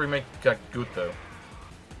 doesn't really make it that good though.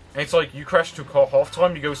 And it's like you crash to a car, half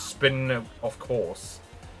time you go spinning off course.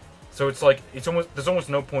 So it's like there's almost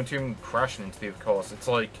no point to even crashing into the other cars. It's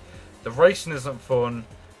like the racing isn't fun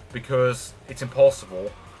because it's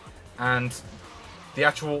impossible, and the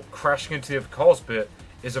actual crashing into the other cars bit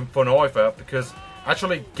isn't fun either because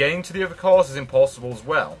actually getting to the other cars is impossible as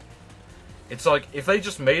well. It's like if they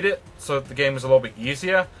just made it so that the game was a little bit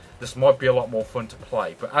easier, this might be a lot more fun to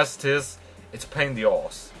play. But as it is, it's a pain in the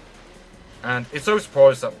arse. And it's so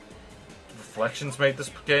surprised that Reflections made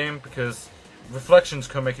this game, because Reflections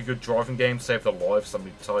can make a good driving game, save their lives, let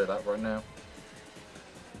me tell you that right now.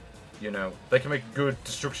 You know, they can make a good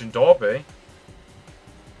Destruction Derby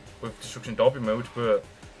with Destruction Derby mode, but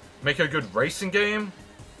make a good racing game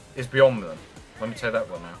is beyond them. Let me tell you that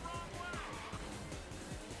right now.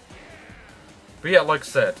 But yeah, like I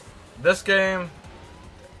said, this game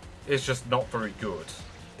is just not very good.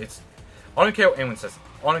 I don't care what anyone says.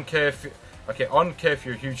 I don't care if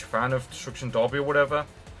you're a huge fan of Destruction Derby or whatever,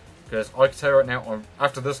 because I can tell you right now,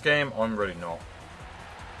 after this game, I'm really not.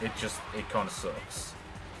 It kind of sucks.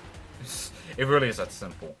 It really is that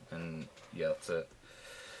simple, and yeah, that's it.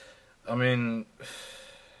 I mean,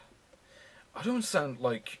 I don't understand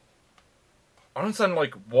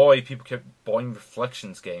why people kept buying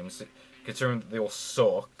Reflections games, considering that they all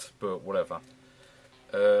sucked, but whatever.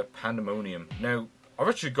 Pandemonium. Now, I've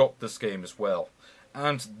actually got this game as well,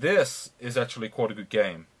 and this is actually quite a good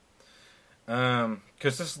game.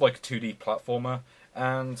 Because this is like a 2D platformer,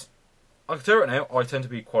 and I can tell you right now, I tend to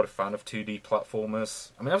be quite a fan of 2D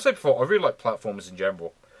platformers. I mean, I've said before, I really like platformers in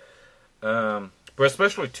general. But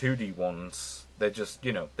especially 2D ones, they're just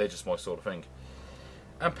my sort of thing.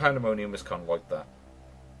 And Pandemonium is kind of like that.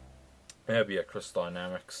 Yeah, but yeah, Crystal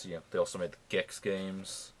Dynamics, yeah, they also made the Gex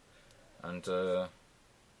games, and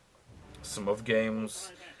some other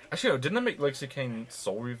games. Actually, no, didn't they make Legacy of Kain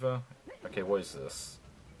Soul Reaver? Okay, what is this?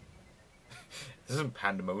 This isn't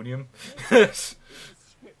Pandemonium.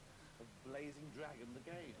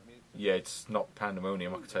 Yeah, it's not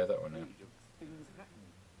Pandemonium, I can tell you that right now.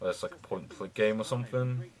 Well, it's like a point-and-click game or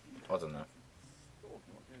something. I don't know.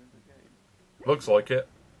 Looks like it.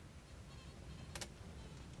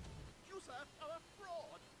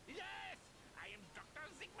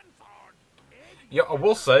 Yeah, I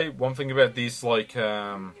will say one thing about these, like,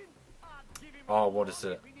 what is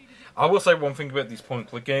it? I will say one thing about these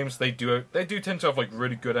point-and-click games. They do tend to have, like,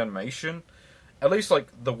 really good animation. At least, like,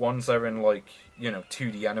 the ones that are in, like,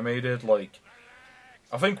 2D animated. Like,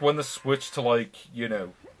 I think when they switch to, like,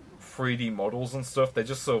 3D models and stuff, they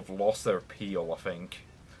just sort of lost their appeal, I think.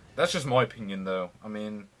 That's just my opinion, though. I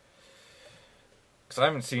mean, because I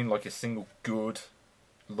haven't seen, like, a single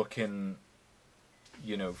good-looking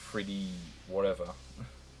 3D whatever.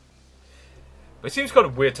 But it seems kind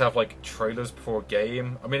of weird to have, like, trailers before a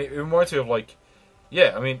game. I mean, it reminds me of, like,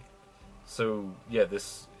 yeah, I mean, so, yeah,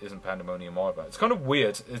 this isn't Pandemonium either. It's kind of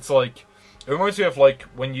weird. It's like, it reminds me of, like,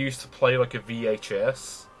 when you used to play, like, a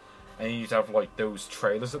VHS, and you used to have, like, those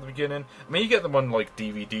trailers at the beginning. I mean, you get them on, like,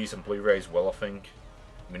 DVDs and Blu-ray as well, I think.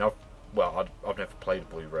 I mean, I've never played a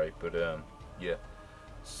Blu-ray, but, yeah.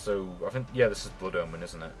 So, I think, yeah, this is Blood Omen,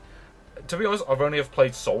 isn't it? To be honest, I've only ever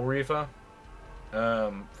played Soul Reaver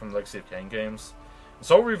from the Legacy of Kain games.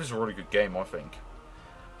 Soul Reaver is a really good game, I think.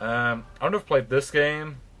 I've never played this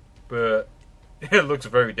game, but it looks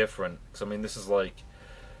very different. Because, I mean, this is like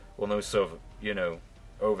one of those sort of,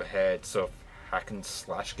 overhead sort of hack and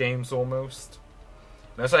slash games almost.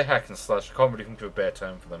 When I say hack and slash, I can't really think of a better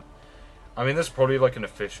term for them. I mean, there's probably like an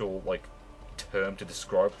official like term to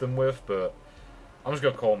describe them with, but I'm just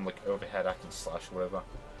gonna call them like overhead hack and slash, or whatever.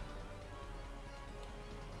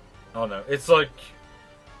 Oh no, it's like...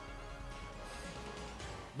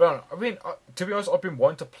 Well, I mean, to be honest, I've been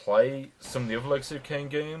wanting to play some of the other Legacy of Kain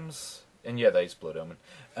games. And yeah, there's Blood Omen.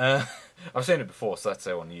 I've seen it before, so that's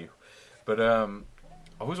on you. But I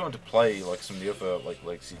always wanted to play like some of the other like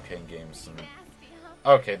Legacy of Kain games. And...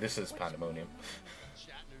 Okay, this is Pandemonium.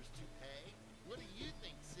 What do you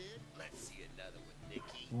think, Sid? Let's see another one,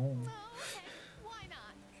 Nikki. Ooh. Why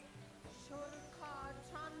not?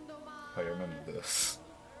 I remember this.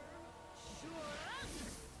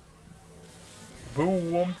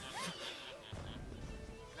 Boom!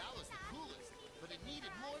 That was the coolest, but it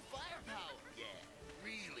needed more firepower. Yeah,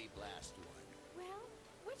 really blast one. Well,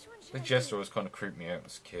 which one should The I Jester do? always kind of creeped me out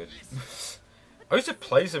as a kid. I used to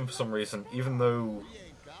play him for some reason, even though...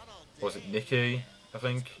 Was it Nikki, I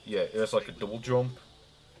think? Yeah, it was like a double jump.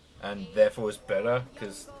 And therefore it's better,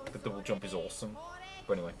 because the double jump is awesome.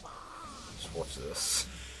 But anyway, just watch this.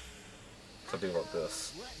 So I do like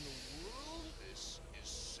this. What in the world? This is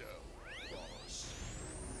so awesome.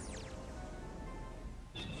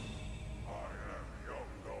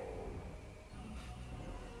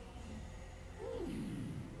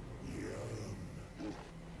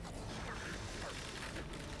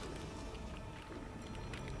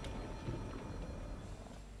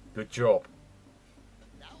 Good job.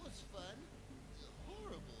 That was fun.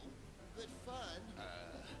 Horrible, but fun.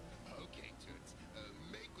 Okay, Toots.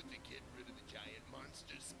 Make with the kid rid of the giant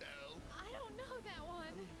monster spell. I don't know that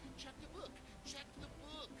one. Check the book. Check the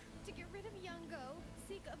book. To get rid of Youngo,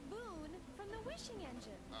 seek a boon from the wishing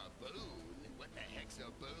engine. A boon? What the heck's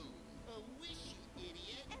a boon? A wish, you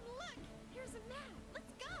idiot. And look, here's a map.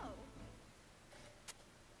 Let's go.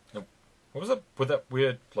 What was that with that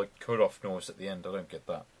weird, like, cut-off noise at the end? I don't get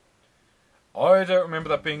that. I don't remember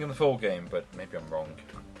that being in the full game, but maybe I'm wrong.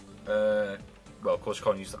 Well, of course you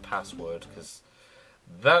can't use the password, because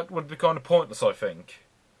that would be kind of pointless, I think.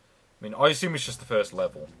 I mean, I assume it's just the first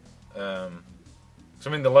level. So, I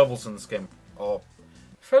mean, the levels in this game are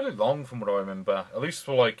fairly long from what I remember. At least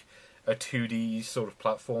for, like, a 2D sort of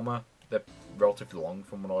platformer. They're relatively long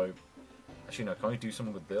from what I... Actually, no, can I do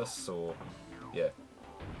something with this, or... Yeah.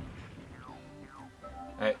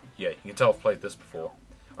 Yeah, you can tell I've played this before.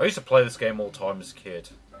 I used to play this game all the time as a kid.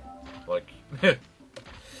 Like, I'm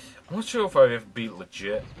not sure if I ever beat it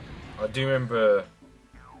legit. I do remember...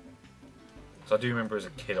 So I do remember as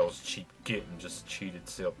a kid I was a cheap git and just cheated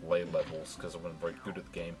to see up later levels because I wasn't very good at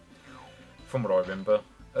the game. From what I remember.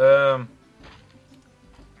 Oh.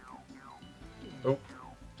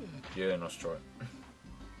 Yeah, nice try.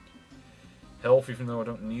 Health, even though I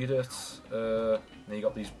don't need it. Then you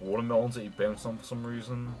got these watermelons that you bounce on for some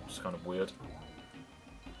reason. It's kind of weird.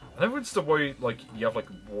 I never understood why, like, you have, like,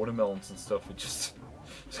 watermelons and stuff. It just...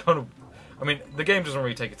 It's kind of... I mean, the game doesn't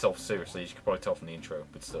really take itself seriously, as you can probably tell from the intro,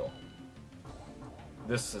 but still.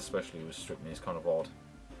 This, especially, with Strip Me, is kind of odd.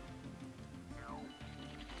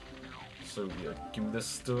 So, yeah, give me this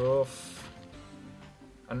stuff.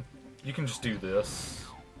 And you can just do this.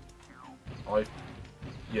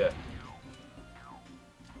 Yeah.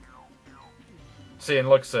 See, and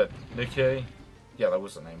like I said, Nicky, yeah, that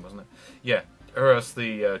was the name, wasn't it? Yeah, her has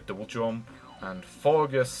the double jump, and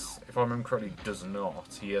Fargus, if I remember correctly, does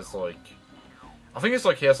not. He has, like, I think it's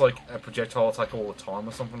like he has, like, a projectile attack all the time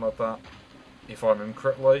or something like that, if I remember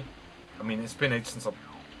correctly. I mean, it's been ages since I've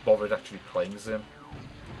bothered actually playing as him.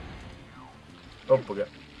 Oh, bugger.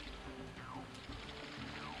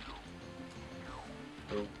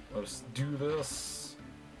 Oh, let's do this.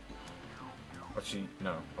 Actually,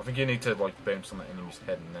 no. I think you need to, like, bounce on the enemy's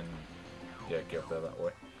head and then, yeah, get up there that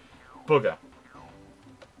way. Bugger.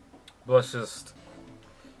 But let's just,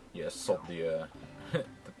 yeah, sort the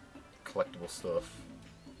collectible stuff.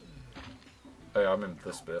 Oh yeah, I remember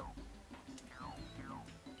this bit.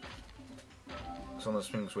 It's one of those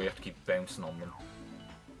things where you have to keep bouncing on them.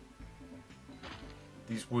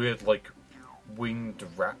 These weird, like, winged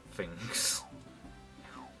rat things.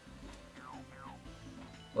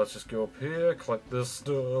 Let's just go up here, collect this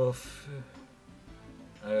stuff.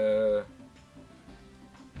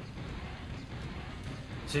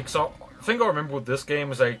 See, because I think I remember with this game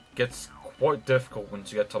is that it gets quite difficult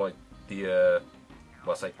once you get to, like, the,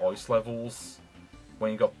 let's say, ice levels.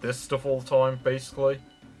 When you got this stuff all the time, basically.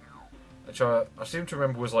 Which I seem to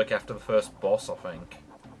remember was, like, after the first boss, I think.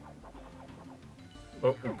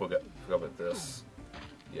 Oh, bugger. Forgot about this.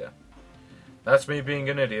 Yeah. That's me being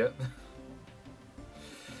an idiot.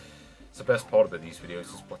 It's the best part about these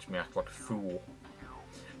videos, is watching me act like a fool.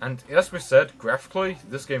 And as we said, graphically,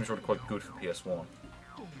 this game is really quite good for PS1.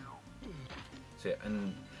 So yeah,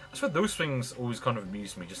 and I swear those things always kind of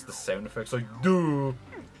amuse me, just the sound effects, like, duh! Okay,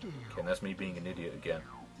 and that's me being an idiot again.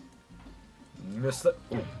 Missed that.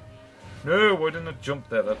 Oh. No, why didn't I jump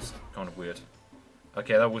there? That's kind of weird.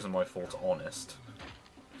 Okay, that wasn't my fault, honest.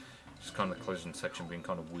 Just kind of the closing section being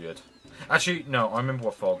kind of weird. Actually, no, I remember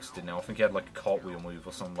what Fox did now. I think he had like a cartwheel move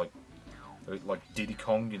or something like Diddy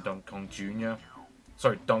Kong in Donkey Kong Jr.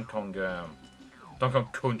 Sorry, Donkey Kong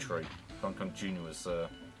Country. Donkey Kong Jr. was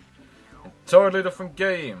entirely different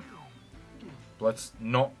game. Let's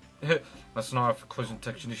not have a closing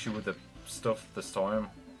section issue with the stuff this time.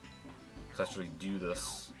 Let's actually do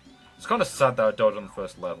this. It's kind of sad that I died on the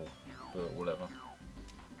first level, but whatever.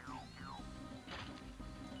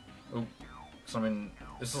 Oh, so I mean,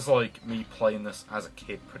 this is like me playing this as a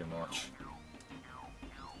kid, pretty much.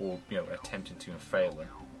 Or, you know, attempting to and failing.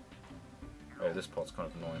 Oh, this part's kind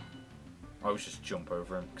of annoying. I always just jump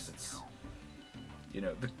over him, because it's... You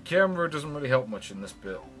know, the camera doesn't really help much in this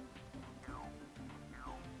bit.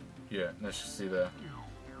 Yeah, let's just see there.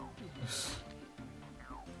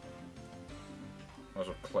 Might as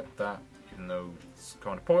well collect that, even though it's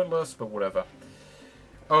kind of pointless, but whatever.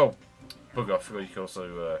 Oh, bugger, I forgot you could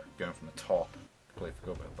also go in from the top. Completely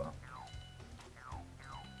forgot about that.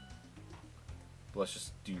 But let's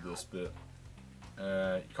just do this bit.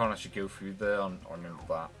 You can't actually go through there, I remember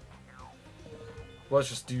that. let's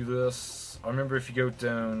just do this. I remember if you go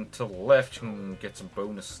down to the left, you can get some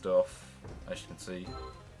bonus stuff, as you can see.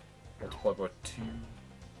 Multiply by 2.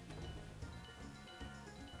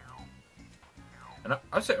 And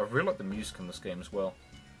I'd say I really like the music in this game as well.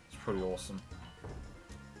 It's pretty awesome.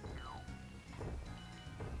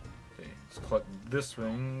 Okay, let's collect this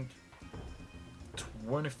ring.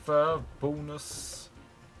 25 bonus.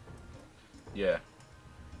 Yeah.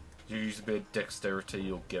 You use a bit of dexterity,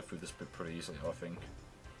 you'll get through this bit pretty easily, I think.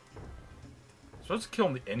 So it's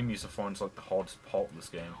killing the enemies I find is like the hardest part of this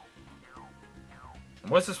game.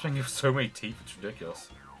 And where's this thing with so many teeth? It's ridiculous.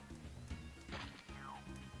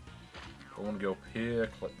 I want to go up here,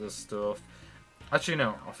 collect this stuff. Actually,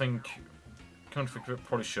 no, I think... Can't think of it,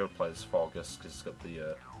 probably should play as Fargus, because it's got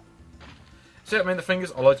the... So yeah, I mean, the thing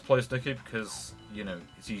is, I like to play as Nicky because, you know,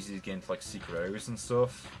 it's easy to get into, like, secret areas and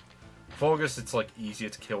stuff. Fargus, it's, like, easier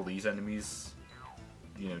to kill these enemies.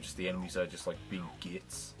 You know, just the enemies are just, like, being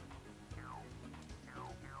gits.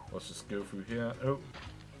 Let's just go through here. Oh,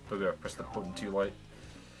 bugger, I pressed the button too late.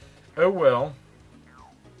 Oh well.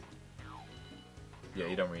 Yeah,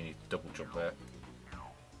 you don't really need to double jump there.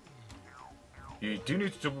 You do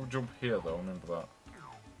need to double jump here, though, remember that.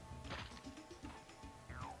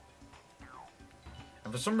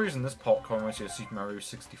 And for some reason, this part kind of reminds you of Super Mario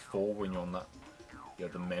 64 when you're on that, you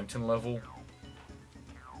know, the mountain level.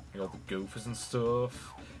 You got all the gophers and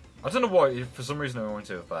stuff. I don't know why, for some reason I went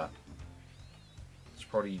with that. It's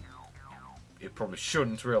probably... It probably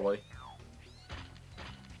shouldn't, really.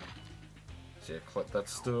 So yeah, collect that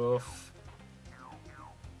stuff.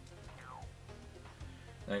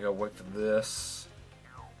 Then I gotta wait for this.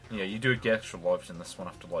 Yeah, you do get extra lives in this one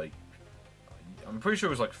after, like... I'm pretty sure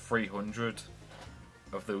it was like 300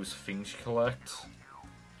 of those things you collect.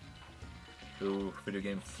 Ooh, video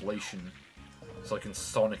game inflation. It's like in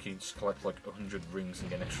Sonic you just collect like 100 rings and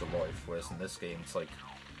get an extra life, whereas in this game it's like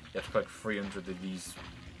you have to collect 300 of these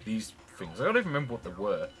things. I don't even remember what they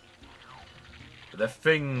were. But they're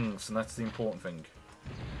things, and that's the important thing.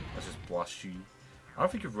 Let's just blast you. I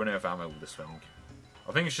don't think you run out of ammo with this thing.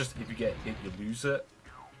 I think it's just if you get hit you lose it.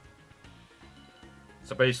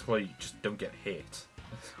 So basically, just don't get hit.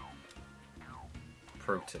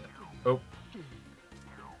 Pro tip. Oh.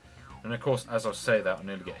 And of course, as I say that, I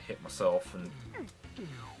nearly get hit myself. And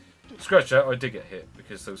scratch that, I did get hit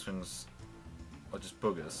because those things are just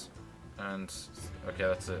buggers. And okay,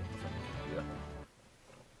 that's it. I think. Yeah.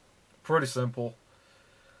 Pretty simple.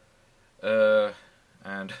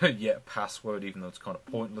 And yeah, password, even though it's kind of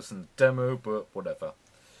pointless in the demo, but whatever.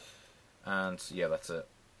 And yeah, that's it.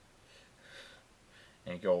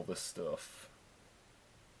 And you got all this stuff.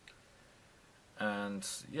 And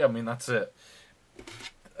yeah, I mean, that's it.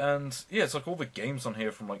 And yeah, it's like all the games on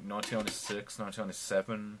here from like 1996,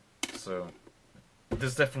 1997. So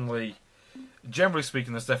there's definitely, generally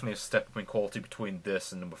speaking, there's definitely a step up in quality between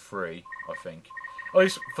this and number 3, I think. At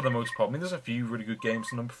least for the most part. I mean, there's a few really good games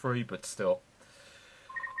in number 3, but still.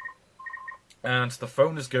 And the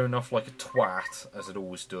phone is going off like a twat, as it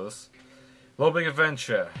always does. Little Big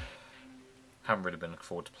Adventure. Haven't really been looking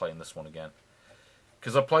forward to playing this one again.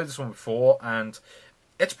 Because I played this one before, and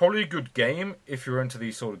it's probably a good game if you're into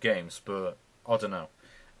these sort of games, but I don't know.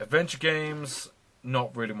 Adventure games,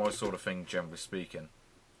 not really my sort of thing, generally speaking.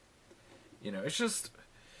 You know, it's just...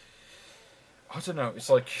 I don't know, it's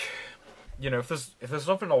like... You know, if there's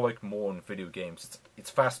nothing I like more in video games, it's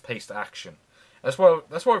fast-paced action. That's why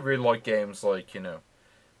I really like games like, you know,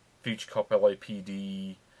 Future Cop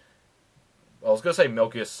LAPD. I was going to say Metal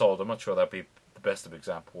Gear Solid, I'm not sure that'd be the best of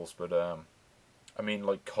examples, but, I mean,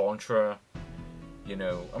 like Contra, you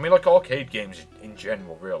know, I mean, like arcade games in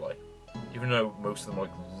general, really. Even though most of them are,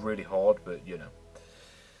 like, really hard, but, you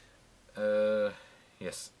know.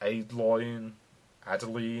 Yes, Adeline, I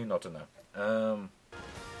don't know.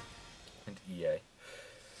 And EA.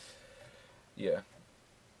 Yeah.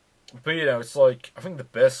 But, you know, it's like, I think the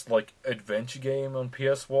best, like, adventure game on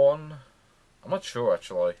PS1, I'm not sure,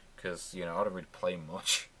 actually, because, you know, I don't really play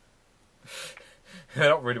much. They're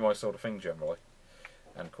not really my sort of thing, generally.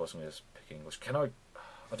 And, of course, I'm going to just pick English. I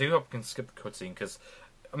do hope I can skip the cutscene, because,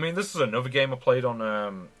 I mean, this is another game I played on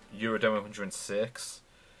Eurodemo 106.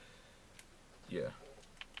 Yeah.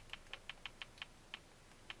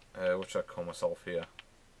 What should I call myself here?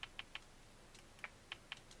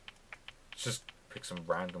 Just pick some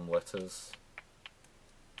random letters.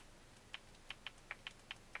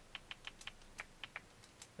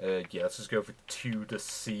 Yeah, let's just go for 2 to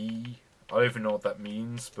C. I don't even know what that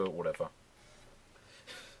means, but whatever.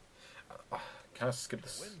 Can I skip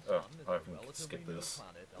this? Oh, I haven't skip this.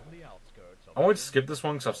 I want to skip this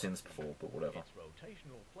one because I've seen this before, but whatever.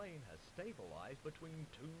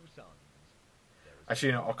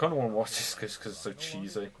 Actually, you know, I kind of want to watch this because it's so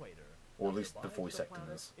cheesy. Or at least the voice acting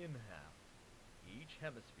is. In half. Each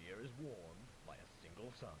hemisphere is warmed by a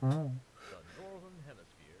single sun. The northern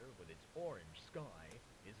hemisphere, with its orange sky,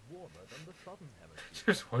 is warmer than the southern hemisphere.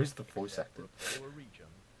 Just why is the voice acting? For the polar region,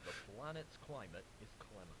 the planet's climate is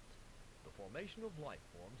clement. The formation of life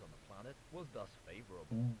forms on the planet was thus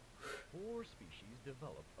favorable. 4 species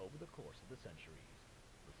developed over the course of the centuries: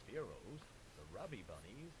 the spheros, the rabbit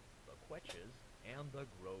bunnies, the quetches, and the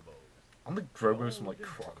grobos. I'm the Grobos from like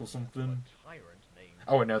Croc or something. A tyrant named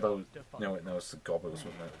Oh wait, no, that was Dr. no, wait, no, it's the Gobbos,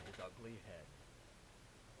 wasn't it? His ugly head.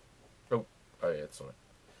 Oh yeah, sorry.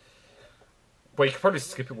 But you can probably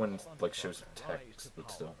skip it when it like shows text,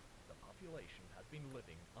 but still. The population has been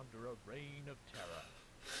living under a reign of terror.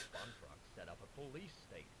 Funfrock set up a police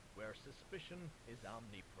state where suspicion is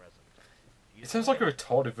omnipresent. It sounds like a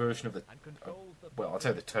retarded version of the. And controls the Well, I'd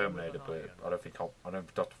say the people Terminator, with but an I don't think I don't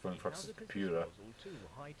think Dr. He Funfrock's has a at his computer. disposal 2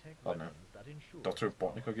 high-tech I don't know. weapons that ensure Dr. his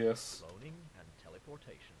Robotnik, I power. guess. Cloning and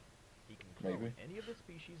teleportation. He can clone Maybe. any of the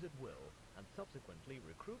species at will and subsequently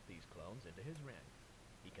recruit these clones into his ranks.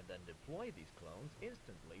 He can then deploy these clones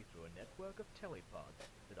instantly through a network of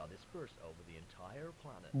telepods that are dispersed over the entire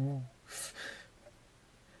planet.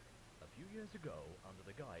 A few years ago, under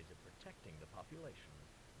the guise of protecting the population,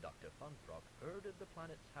 Dr. Funfrock herded the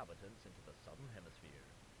planet's inhabitants into the southern hemisphere.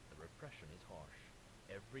 The repression is harsh.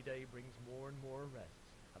 Every day brings more and more arrests,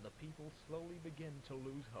 and the people slowly begin to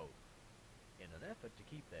lose hope. In an effort to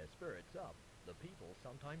keep their spirits up, the people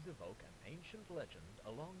sometimes evoke an ancient legend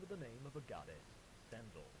along with the name of a goddess,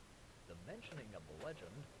 Sendel. The mentioning of the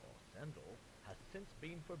legend, or Sendel, has since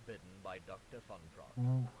been forbidden by Dr. Funfrock.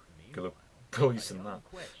 Good Meanwhile, police a in young that.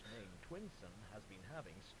 quetch named Twinson has been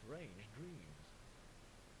having strange dreams.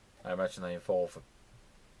 I imagine they involve a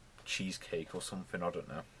cheesecake or something. I don't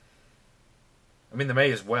know. I mean, they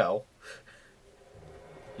may as well.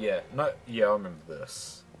 Yeah, no, yeah, I remember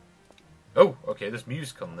this. Oh, okay, there's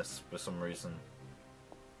music on this for some reason.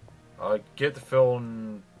 I get the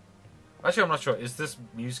film. Actually, I'm not sure. Is this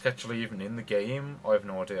music actually even in the game? I have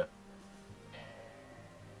no idea.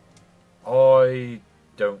 I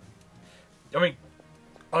don't. I mean,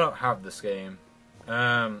 I don't have this game,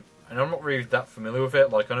 and I'm not really that familiar with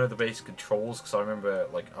it. Like, I know the basic controls because I remember,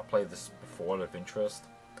 like, I played this before out of interest.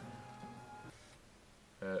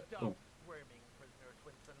 Ooh.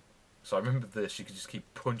 So I remember this. You could just keep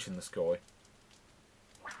punching this guy.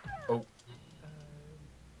 Oh,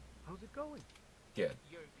 How's it going? yeah.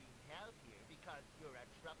 You're being held here because you're a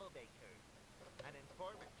troublemaker. An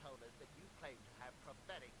informant told us that you claim to have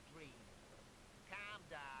prophetic dreams. Calm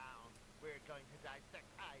down. We're going to dissect.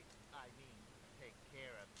 I mean, take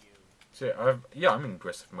care of you. So I'm in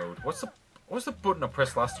aggressive mode. What's the button I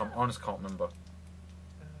pressed last time? I honestly can't remember.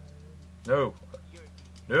 No.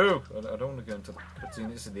 No! I don't want to go into the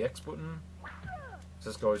cutscene. This is the X button.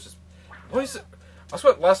 This guy's just... Why is it... I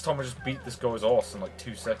swear last time I just beat this guy's ass in like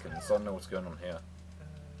 2 seconds. I don't know what's going on here.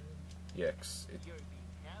 Yeah,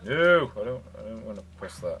 no! I don't want to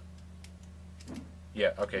press that.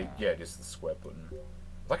 Yeah, okay, yeah, it is the square button.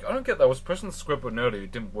 Like, I don't get that. I was pressing the square button earlier,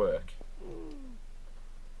 it didn't work.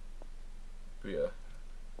 But yeah.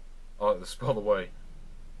 I like the spell away.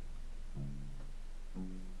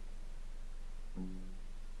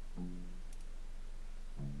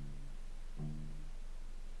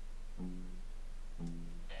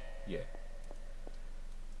 Yeah.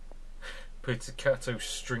 Pizzicato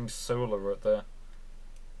string solo right there.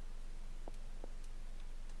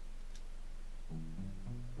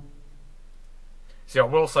 See, I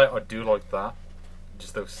will say I do like that.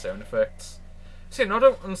 Just those sound effects. See, and I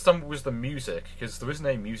don't understand what was the music, because there isn't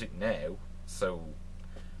any music now, so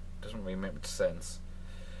it doesn't really make much sense.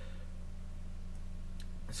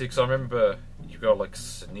 See, because I remember you gotta like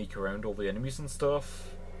sneak around all the enemies and stuff.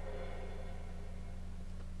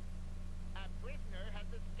 A prisoner has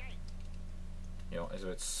escaped. You know, as if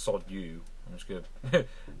it's sod you. I'm just gonna.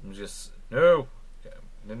 I'm just. No!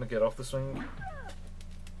 Didn't I get off the swing?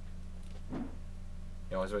 You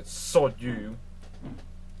know, as if it's sod you.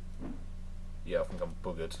 Yeah, I think I'm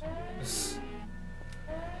buggered. It's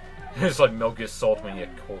like Metal Gear Solid when you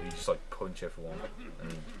get caught, you just like punch everyone.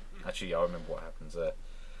 And actually, yeah, I remember what happens there.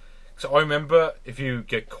 So I remember if you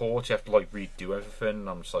get caught, you have to like redo everything. And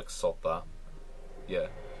I'm just like, sod that. Yeah.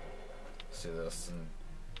 See this and.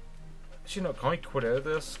 Actually, no, can I quit out of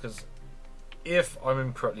this? Because if I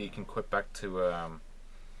remember correctly, you can quit back to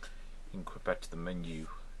the menu.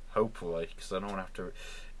 Hopefully, because I don't have to.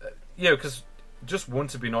 Yeah, because just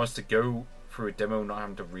once it'd be nice to go through a demo, not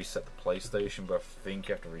having to reset the PlayStation. But I think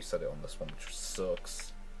you have to reset it on this one, which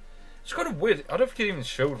sucks. It's kind of weird. I don't think it even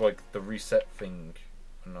showed like the reset thing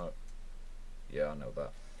or not. Yeah, I know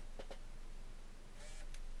that.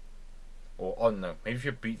 Or, I don't know, maybe if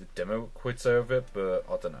you beat the demo it quits over it, but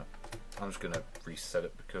I don't know. I'm just gonna reset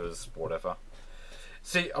it because whatever.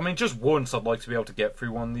 See, I mean, just once I'd like to be able to get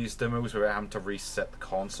through one of these demos without having to reset the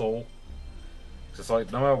console. Because it's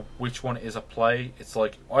like, no matter which one it is I play, it's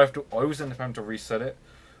like, I always end up having to reset it.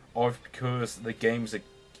 Either because the game's a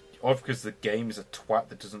twat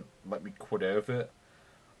that doesn't let me quit over it,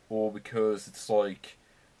 or because it's like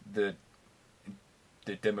the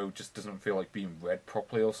demo just doesn't feel like being read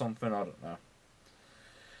properly or something. I don't know.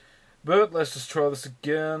 But let's just try this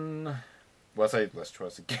again. Well, I say let's try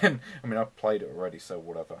this again. I mean, I've played it already, so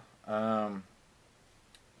whatever. But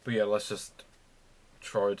yeah, let's just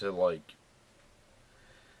try to like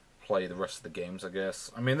play the rest of the games, I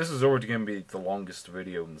guess. I mean, this is already going to be the longest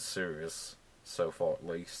video in the series so far, at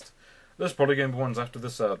least. There's probably going to be ones after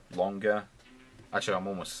this are longer. Actually, I'm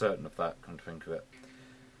almost certain of that. Come to think of it.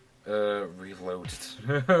 Reloaded.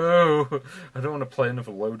 No, I don't want to play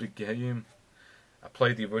another loaded game. I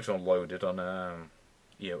played the original loaded on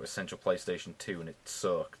Essential PlayStation 2 and it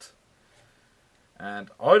sucked.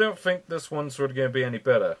 And I don't think this one's really going to be any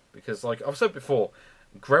better because, like I've said before,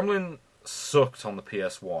 Gremlin sucked on the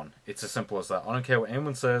PS1. It's as simple as that. I don't care what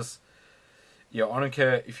anyone says. Yeah, I don't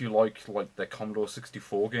care if you like their Commodore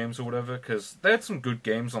 64 games or whatever, because they had some good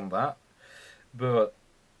games on that. But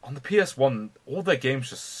on the PS1, all their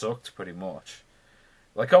games just sucked pretty much.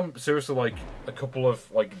 Like, I'm seriously like a couple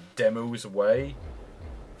of like demos away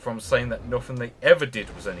from saying that nothing they ever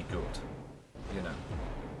did was any good. You know.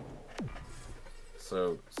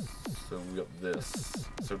 So we got this.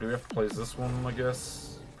 So do we have to play this one, I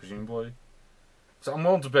guess? Presumably. So I'm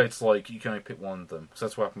on debate, it's like, you can only pick one of them. Because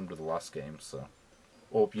that's what happened with the last game, so.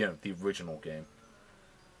 Or, you know, the original game.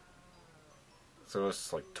 So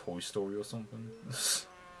it's like Toy Story or something.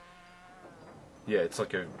 Yeah, it's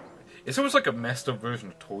like a... It's almost like a messed up version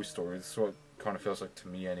of Toy Story. This is what it kind of feels like to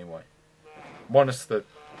me anyway. Minus the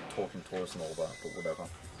talking toys and all that, but whatever.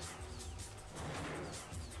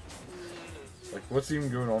 Like, what's even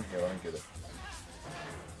going on here? I don't get it.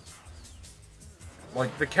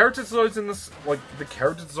 Like, the character designs in this... Like, the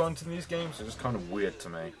character designs in these games are just kind of weird to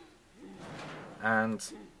me. And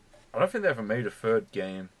I don't think they ever made a third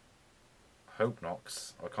game. I hope not,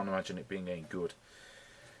 'cause I can't imagine it being any good.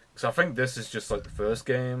 Because I think this is just like the first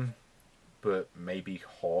game, but maybe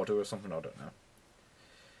harder or something, I don't know.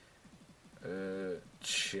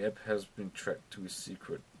 Cheb has been tracked to his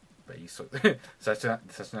secret base. That's an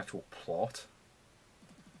actual plot.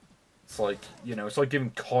 It's like, you know, it's like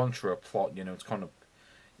giving Contra a plot, you know, it's kind of...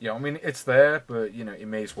 Yeah, I mean, it's there, but, you know, it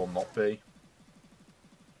may as well not be.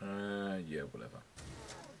 Yeah, whatever.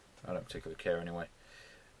 I don't particularly care anyway.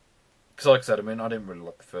 Because like I said, I mean, I didn't really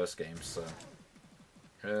like the first game, so...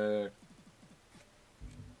 okay,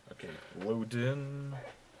 load in.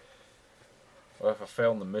 Well, if I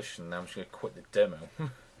fail on the mission, now I'm just going to quit the demo.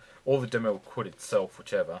 Or the demo will quit itself,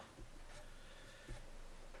 whichever.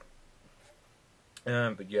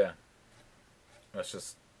 But yeah. Let's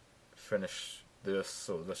just finish this,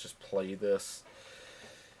 or let's just play this.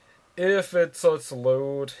 If it starts to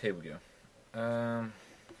load, here we go.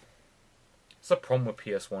 It's the problem with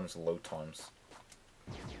PS1 is the load times.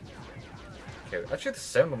 Okay, actually the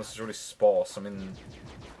sound on this is really sparse. I mean,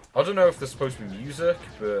 I don't know if there's supposed to be music,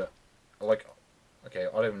 but, like, okay,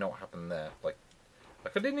 I don't even know what happened there. Like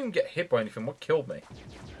I didn't even get hit by anything. What killed me?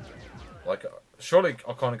 Like, surely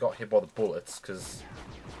I kind of got hit by the bullets, because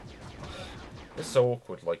it's so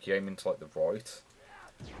awkward, like, you aim into, like, the right.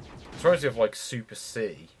 It reminds me of, like, Super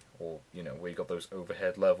C, or, you know, where you got those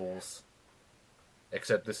overhead levels.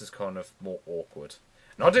 Except this is kind of more awkward.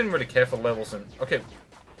 And I didn't really care for levels, and, okay,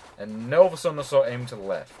 and now all of a sudden I start aiming to the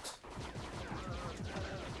left.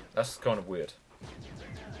 That's kind of weird.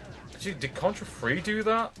 Actually, did Contra 3 do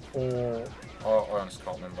that? Or, I honestly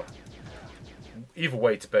can't remember. Either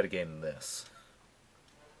way, it's a better game than this.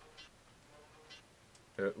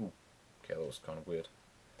 Ooh. Okay, that was kind of weird.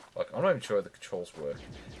 Like, I'm not even sure how the controls work.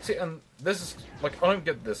 See, and this is, like, I don't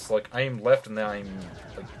get this. Like, I aim left and then I aim,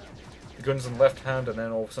 like, the gun's in the left hand and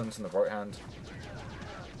then all of a sudden it's in the right hand.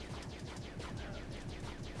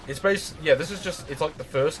 It's basically, yeah, this is just, it's like the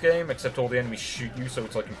first game, except all the enemies shoot you, so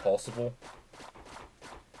it's, like, impossible.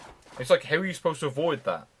 It's like, how are you supposed to avoid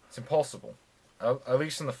that? It's impossible. At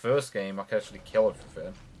least in the first game, I could actually kill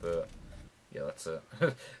everything, but, yeah, that's it.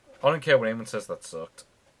 I don't care when anyone says that sucked.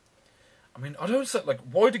 I mean, I don't say, like,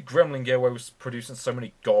 why did Gremlin get away with producing so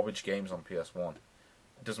many garbage games on PS1?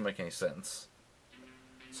 It doesn't make any sense.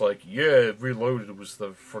 It's like, yeah, Reloaded was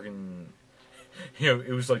the friggin', you know,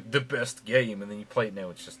 it was like the best game, and then you play it now,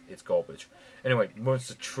 it's just, it's garbage. Anyway,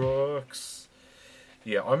 Monster Trucks.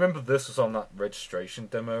 Yeah, I remember this was on that registration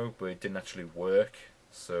demo, but it didn't actually work.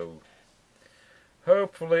 So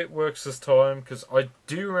hopefully it works this time, because I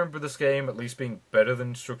do remember this game at least being better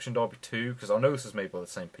than Destruction Derby 2, because I know this is made by the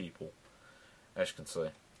same people, as you can see.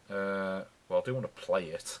 Well, I do want to play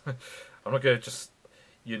it. I'm not going to just,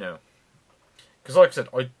 you know... Because like I said,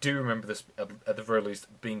 I do remember this, at the very least,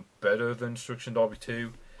 being better than Destruction Derby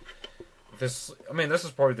 2. This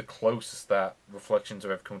is probably the closest that Reflections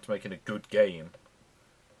have ever come to making a good game.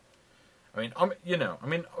 I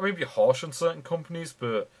may be harsh on certain companies,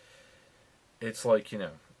 but it's like,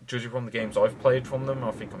 judging from the games I've played from them, I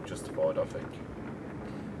think I'm justified, I think.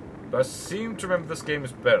 But I seem to remember this game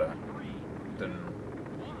is better than...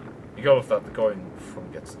 You go off that, the guy in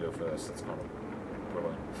front gets to go first, that's kind of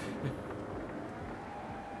brilliant.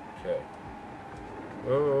 Okay.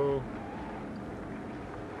 Oh.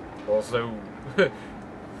 Also,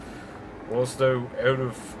 out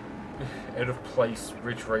of place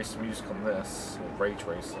Ridge Race music on this, or Rage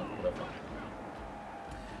Racer, whatever.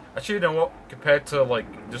 Actually, you know what? Compared to,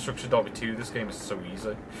 like, Destruction Derby 2, this game is so easy.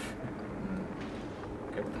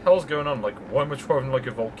 Okay, what the hell's going on? Like, why am I driving, like,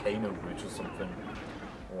 a volcano ridge or something?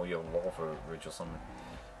 Or, a lava ridge or something?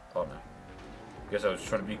 I don't know. Guess I was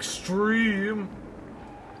trying to be extreme.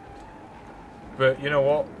 But, you know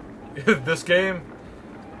what? This game...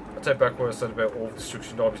 I take back what I said about all the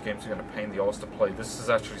Destruction Derby's games are going to pain the arse to play. This is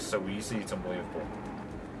actually so easy, it's unbelievable.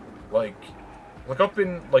 Like I've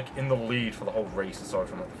been, in the lead for the whole race aside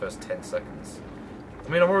from, the first 10 seconds. I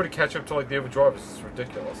mean, I'm already catching up to, the other drivers. It's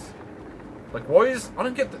ridiculous.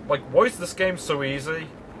 Why is this game so easy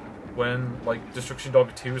when, Destruction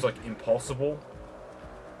Derby 2 is, impossible?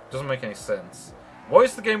 Doesn't make any sense. Why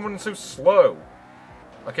is the game running so slow?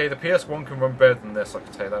 Okay, the PS1 can run better than this, I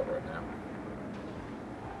can tell you that right now.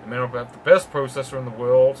 It may not have the best processor in the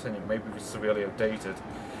world, and it may be severely outdated,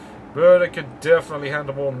 but it can definitely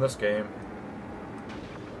handle more than this game.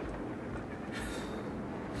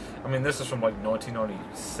 I mean, this is from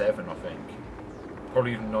 1997, I think.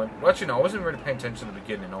 Probably even well, actually, no, I wasn't really paying attention at the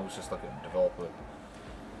beginning. I was just looking at the developer.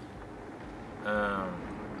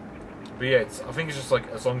 But yeah, I think it's just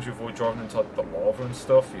as long as you avoid driving into the lava and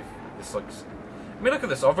stuff, it's I mean, look at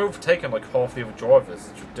this. I've overtaken half the other drivers.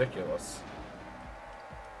 It's ridiculous.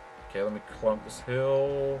 Okay, let me climb this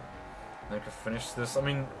hill. Then I can finish this. I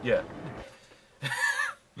mean, yeah.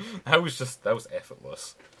 that was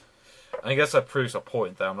effortless. I guess that proves a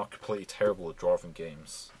point that I'm not completely terrible at driving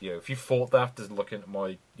games. If you thought that after looking at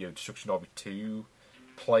my Destruction Derby 2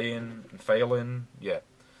 playing and failing, yeah,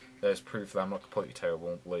 there's proof that I'm not completely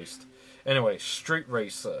terrible at least. Anyway, Street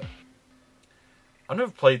Racer. I've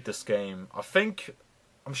never played this game.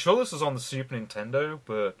 I'm sure this is on the Super Nintendo,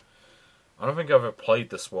 but I don't think I've ever played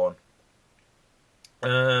this one.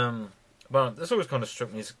 But this always kind of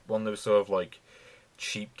struck me as one of those sort of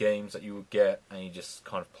cheap games that you would get and you just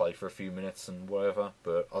kind of play for a few minutes and whatever,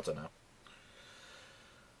 but I don't know.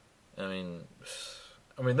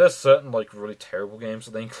 I mean, there's certain really terrible games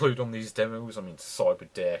that they include on these demos. I mean,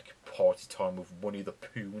 Cyberdeck, Party Time with Winnie the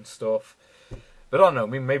Pooh and stuff. But I don't know, I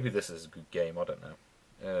mean, maybe this is a good game, I don't know.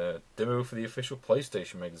 Demo for the official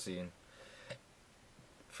PlayStation magazine.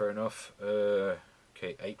 Fair enough. Okay,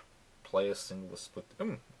 8-player single split.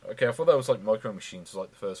 Okay, I thought that was Micro Machines was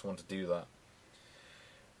the first one to do that.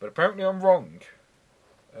 But apparently I'm wrong.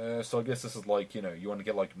 So I guess this is you want to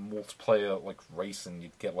get multiplayer racing,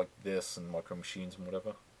 you'd get this and Micro Machines and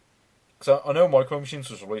whatever. So I know Micro Machines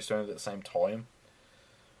was released around at the same time.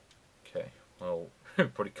 Okay, well,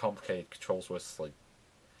 pretty complicated controls where it's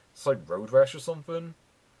it's Road Rash or something.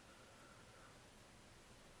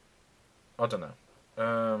 I don't know.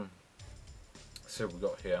 Let's see what we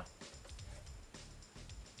got here.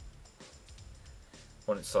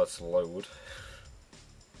 When it starts to load.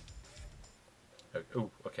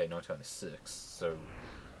 Oh, okay, 1996. So,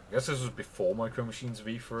 I guess this was before Micro Machines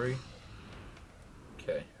V3.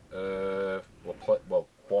 Okay.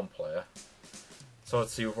 One player. So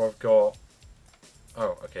let's see if I've got.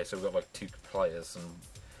 Oh, okay. So we've got 2 players, and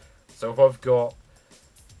so if I've got.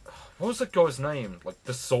 What was that guy's name?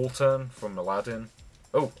 The Sultan from Aladdin.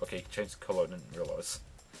 Oh, okay. He changed the colour. I didn't realise.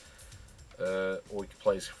 Or we could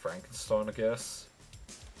play as Frankenstein, I guess.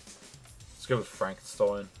 Let's go with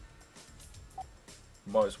Frankenstein.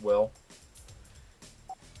 Might as well.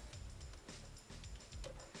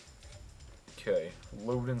 Okay,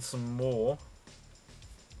 loading some more.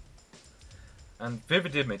 And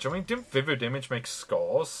Vivid Image. I mean, didn't Vivid Image make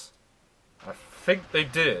Scars? I think they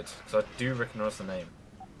did, because I do recognise the name.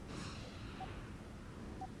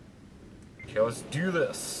 Okay, let's do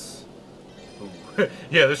this. Ooh.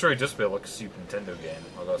 Yeah, this really just feels like a Super Nintendo game,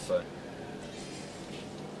 I gotta say.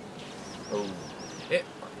 Oh.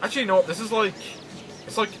 Actually, you know what? This is like...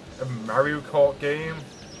 It's like a Mario Kart game.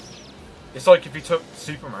 It's like if you took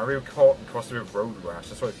Super Mario Kart and crossed it with Road Rash.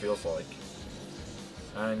 That's what it feels like.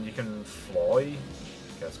 And you can fly. Okay,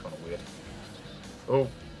 that's kind of weird. Oh,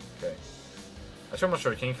 okay. Actually, I'm not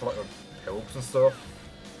sure. Can you collect helps and stuff?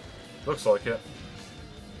 Looks like it.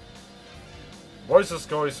 Why is this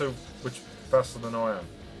guy so much faster than I am?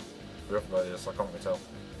 Whoever that is, I can't really tell.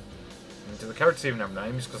 And do the characters even have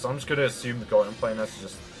names? Because I'm just going to assume the guy I'm playing as is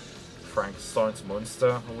just Frankenstein's monster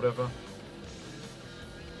or whatever.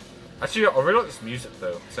 Actually, I really like this music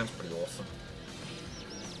though. It sounds pretty awesome.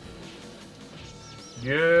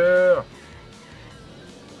 Yeah!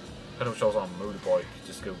 I wish I was on a motorbike.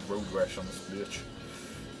 Just go road rash on this bitch.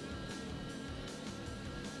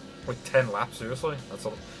 Like 10 laps, seriously?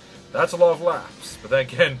 That's a lot of laps. But then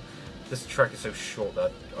again, this track is so short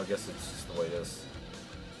that I guess it's just the way it is.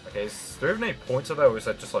 Okay, is there even any pointer there, or is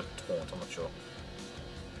that just like taunt? I'm not sure.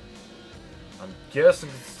 I'm guessing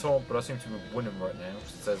it's taunt, but I seem to be winning right now.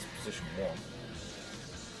 It says position 1.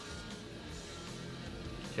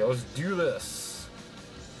 Okay, let's do this.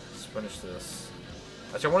 Let's finish this.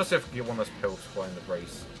 Actually, I want to see if I can get one of those pills while in the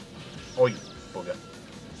race. Oh, you bugger.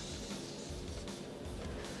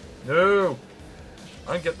 No!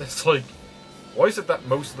 I don't get this, like... Why is it that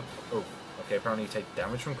most of the... Oh, okay, apparently you take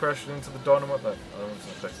damage from crashing into the dynamite. That, I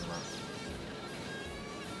wasn't expecting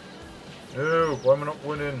that. No! Why am I not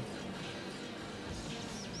winning?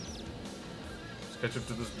 Let's catch up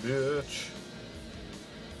to this bitch.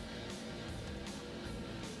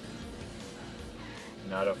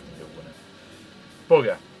 No, I don't think you'll win it.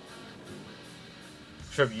 Bugger.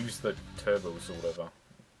 Should have used the turbos or whatever.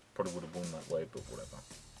 Probably would have won that way, but whatever.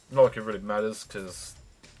 Not like it really matters, because,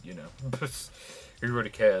 you know, who really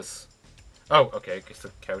cares? Oh, okay, I guess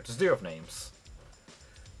the characters do have names.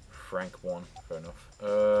 Frank 1, fair enough.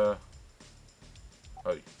 Oh,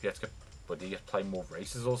 you have to get, but do you get to play more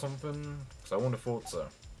races or something? Because I wouldn't have thought so.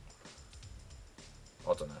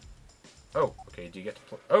 I don't know. Oh, okay, do you get to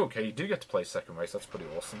play? Oh, okay, you do get to play second race. That's pretty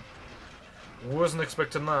awesome. Wasn't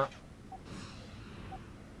expecting that.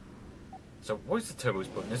 So, what is the turbos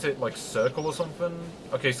button? Is it like circle or something?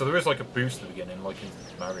 Okay, so there is like a boost at the beginning, like in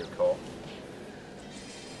Mario Kart.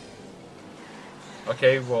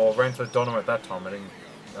 Okay, well, I ran to the dynamite at that time. I didn't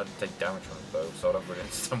take damage from it though, so I don't really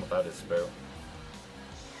understand what that is about.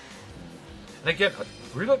 And again, I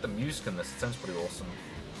really like the music in this. It sounds pretty awesome.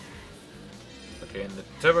 Okay, and the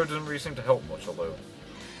turbo doesn't really seem to help much, although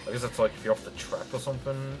I guess it's like if you're off the track or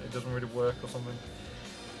something, it doesn't really work or something.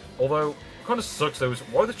 Although, what kind of sucks though is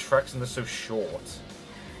why are the tracks in this so short?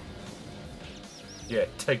 Yeah,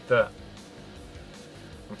 take that.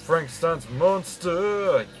 I'm Frankenstein's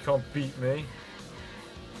monster! You can't beat me.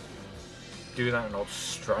 Do that and I'll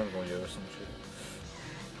strangle you or some shit.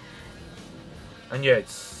 And yeah,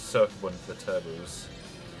 it's circle button for the turbos.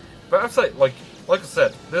 But I'd say, like I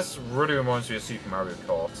said, this really reminds me of Super Mario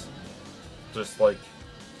Kart.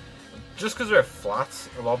 Just because they're flat,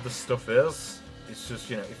 a lot of this stuff is. It's just,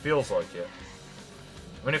 you know, it feels like it.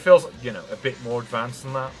 I mean, it feels, you know, a bit more advanced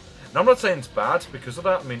than that. And I'm not saying it's bad because of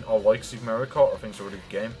that. I mean, I like Super Mario Kart. I think it's a really good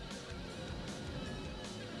game.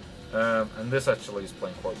 And this actually is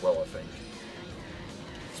playing quite well, I think.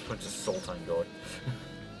 Let's put just Sultan guy.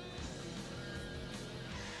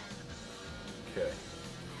 Okay.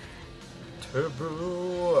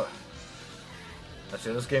 Turbo!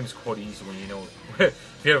 Actually, this game is quite easy when you know...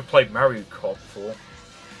 if you ever played Mario Kart before.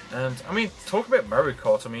 And, I mean, talk about Mario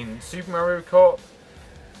Kart, I mean, Super Mario Kart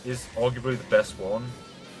is arguably the best one.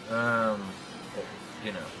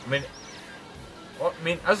 You know, I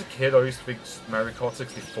mean, as a kid, I used to think Mario Kart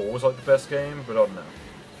 64 was like the best game, but I don't know.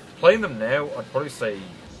 Playing them now, I'd probably say,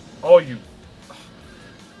 oh, you...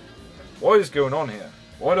 What is going on here?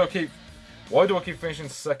 Why do I keep finishing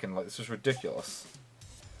second? Like, this is ridiculous.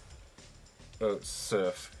 Oh, it's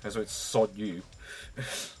Surf. So it's sod you.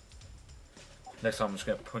 Next time I'm just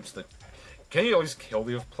going to punch the... Can you at least kill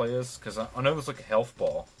the other players? Because I know there's like a health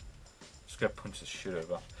bar. Just going to punch the shit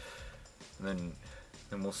over. And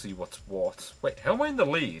then we'll see what's what. Wait, how am I in the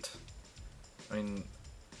lead? I mean...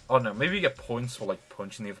 I don't know, maybe you get points for like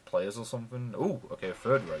punching the other players or something. Ooh, okay, a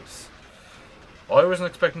third race. I wasn't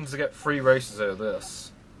expecting to get 3 races out of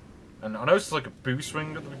this. And I know it's like a boost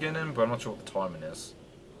ring at the beginning, but I'm not sure what the timing is.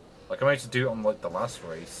 Like, I managed to do it on like the last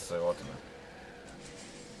race, so I don't know.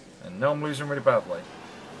 And now I'm losing really badly.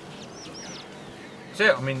 So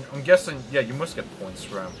yeah, I mean, I'm guessing, yeah, you must get points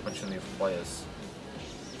for punching the other players.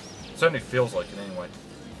 It certainly feels like it anyway.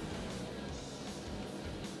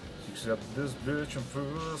 Got this bitch in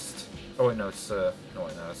first. Oh wait, no, it's no,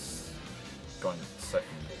 wait, no, it's going second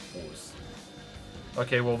or fourth.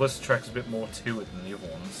 Okay, well this track's a bit more to it than the other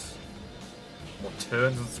ones. More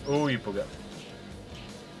turns and... Oh, you bugger.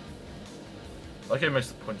 Like it makes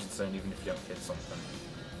the punch insane even if you don't hit something.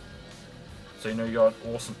 So you know you got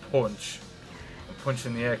an awesome punch, and punch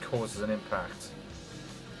in the air causes an impact.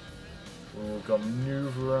 Oh, got to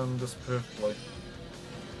maneuver around this perfectly.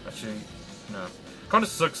 Actually, no. Kind of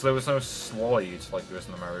sucks there was no slide like there is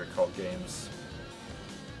in the Mario Kart games.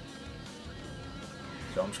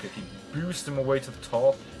 So I'm just going to keep boosting my way to the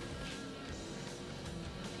top.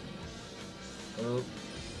 Oh.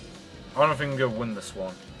 I don't think I'm going to win this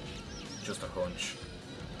one. Just a hunch.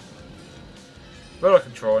 But I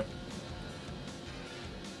can try.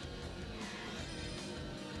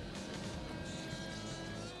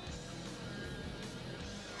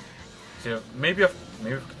 So maybe if I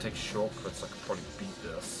could take shortcuts, I could probably beat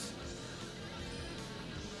this.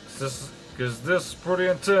 Because this is pretty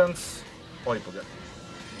intense. Oh, you bugger.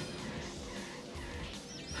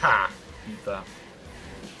 Ha! Beat that.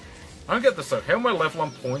 I don't get this though. How am I level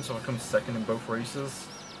on points if I come second in both races?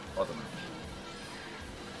 I don't know.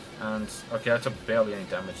 And, okay, I took barely any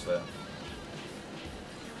damage there.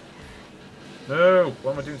 No!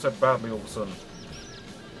 Why am I doing so badly all of a sudden?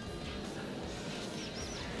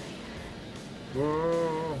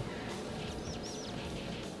 Whoa!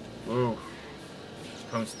 Whoa.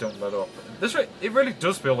 Opponents don't let up. This way, it really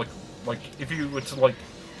does feel like if you were to like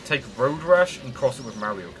take Road Rash and cross it with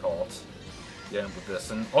Mario Kart. Yeah, with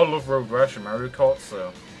this. And I love Road Rash and Mario Kart,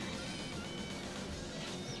 so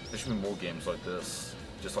there should be more games like this.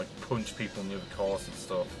 Just like punch people near the cars and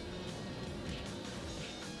stuff.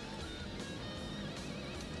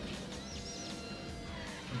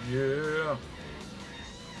 Yeah.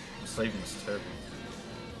 I'm saving this turbo.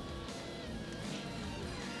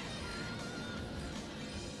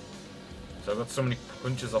 So I've got so many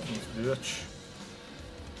punches off this bitch.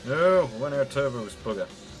 No, when our turbo is bugger.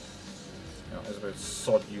 No, I was about to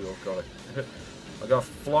sod you, I've got it. I got a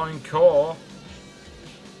flying car.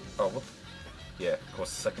 Oh, what? Yeah, of course,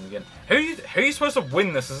 second again. How are you supposed to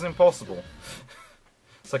win this? This is impossible.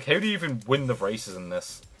 It's like, how do you even win the races in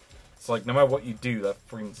this? It's like, no matter what you do, that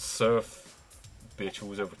freaking surf bitch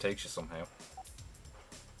always overtakes you somehow.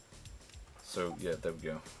 So, yeah, there we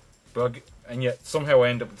go. And yet, somehow I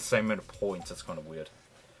end up with the same amount of points. That's kind of weird.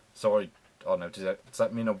 So, I don't know, does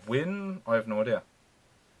that mean a win? I have no idea.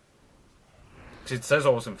 Because it says I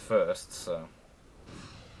was in first, so...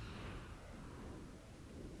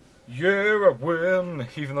 Yeah, I win!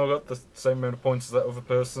 Even though I got the same amount of points as that other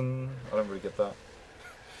person. I don't really get that.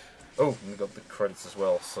 Oh, and we got the credits as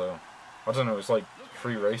well, so... I don't know, it's like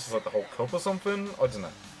 3 races, like the whole cup or something? I don't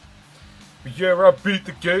know. But yeah, I beat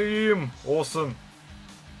the game! Awesome!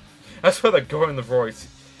 That's where that guy on the right...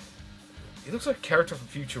 He looks like a character from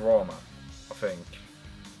Futurama, I think.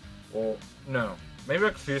 Or, no. Maybe I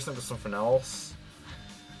confused him with something else.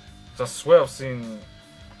 Because I swear I've seen...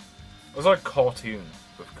 It was like a cartoon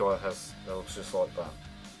with a guy that looks just like that.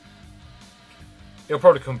 It'll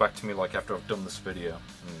probably come back to me like after I've done this video.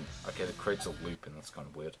 Okay, it creates a loop and that's kind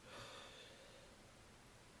of weird.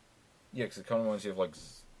 Yeah, because it kind of reminds you of like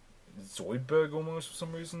Zoidberg almost for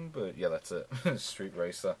some reason. But yeah, that's it. Street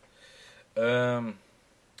Racer. But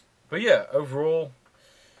yeah, overall,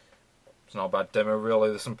 it's not a bad demo really.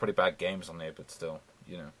 There's some pretty bad games on there, but still,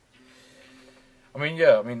 you know. I mean,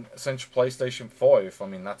 yeah, I mean, essential PlayStation 5, I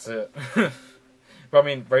mean, that's it. But I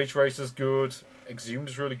mean, Rage Racer's good, Exhumed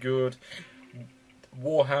is really good,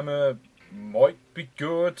 Warhammer might be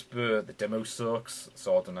good, but the demo sucks,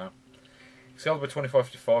 so I don't know. Excalibur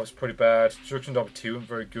 2555 is pretty bad, Destruction Derby 2 isn't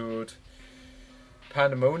very good,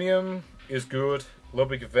 Pandemonium is good, Little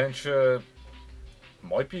Big Adventure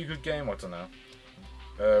might be a good game, I don't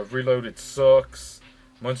know. Reloaded sucks,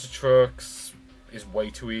 Monster Trucks is way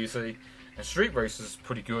too easy. And Street Racer is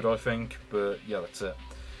pretty good, I think, but yeah, that's it.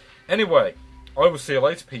 Anyway, I will see you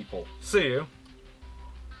later, people. See you.